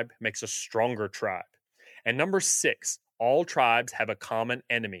tribe makes a stronger tribe. And number 6, all tribes have a common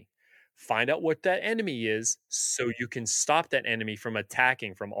enemy. Find out what that enemy is so you can stop that enemy from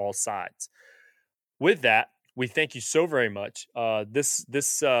attacking from all sides. With that, we thank you so very much. This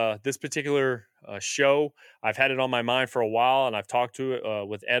particular show, I've had it on my mind for a while, and I've talked to it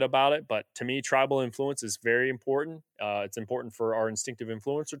with Ed about it. But to me, tribal influence is very important. It's important for our instinctive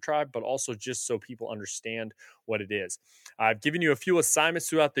influencer tribe, but also just so people understand what it is. I've given you a few assignments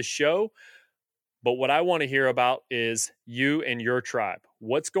throughout the show, but what I want to hear about is you and your tribe.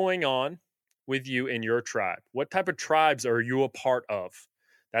 What's going on with you and your tribe? What type of tribes are you a part of?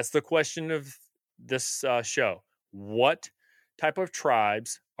 That's the question of this show. What type of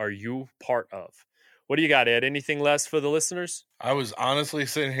tribes are you part of? What do you got, Ed? Anything less for the listeners? I was honestly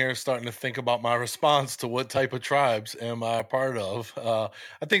sitting here starting to think about my response to what type of tribes am I a part of.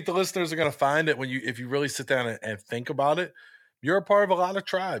 I think the listeners are going to find it if you really sit down and think about it. You're a part of a lot of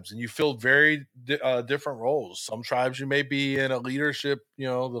tribes, and you fill very different roles. Some tribes you may be in a leadership,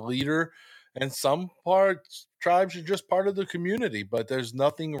 the leader, and some tribes you're just part of the community. But there's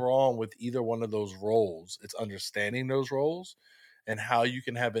nothing wrong with either one of those roles. It's understanding those roles and how you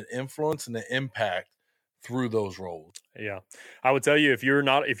can have an influence and an impact through those roles. Yeah. I would tell you, if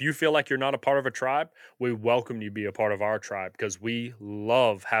you feel like you're not a part of a tribe, we welcome you to be a part of our tribe, because we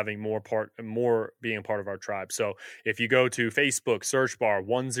love having more being a part of our tribe. So if you go to Facebook, search bar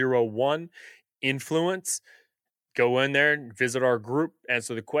 101 Influence, go in there and visit our group,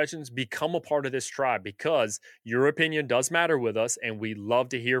 answer the questions, become a part of this tribe, because your opinion does matter with us, and we love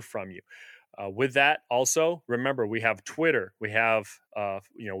to hear from you. With that, also remember, we have Twitter, we have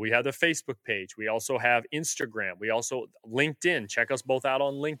we have the Facebook page, we also have Instagram, we also LinkedIn. Check us both out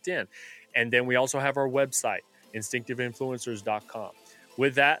on LinkedIn, and then we also have our website, instinctiveinfluencers.com.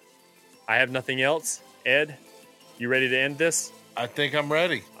 With that, I have nothing else. Ed, you ready to end this? I think I'm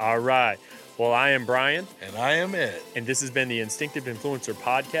ready. All right. Well, I am Brian, and I am Ed, and this has been the Instinctive Influencer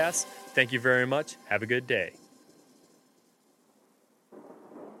Podcast. Thank you very much. Have a good day.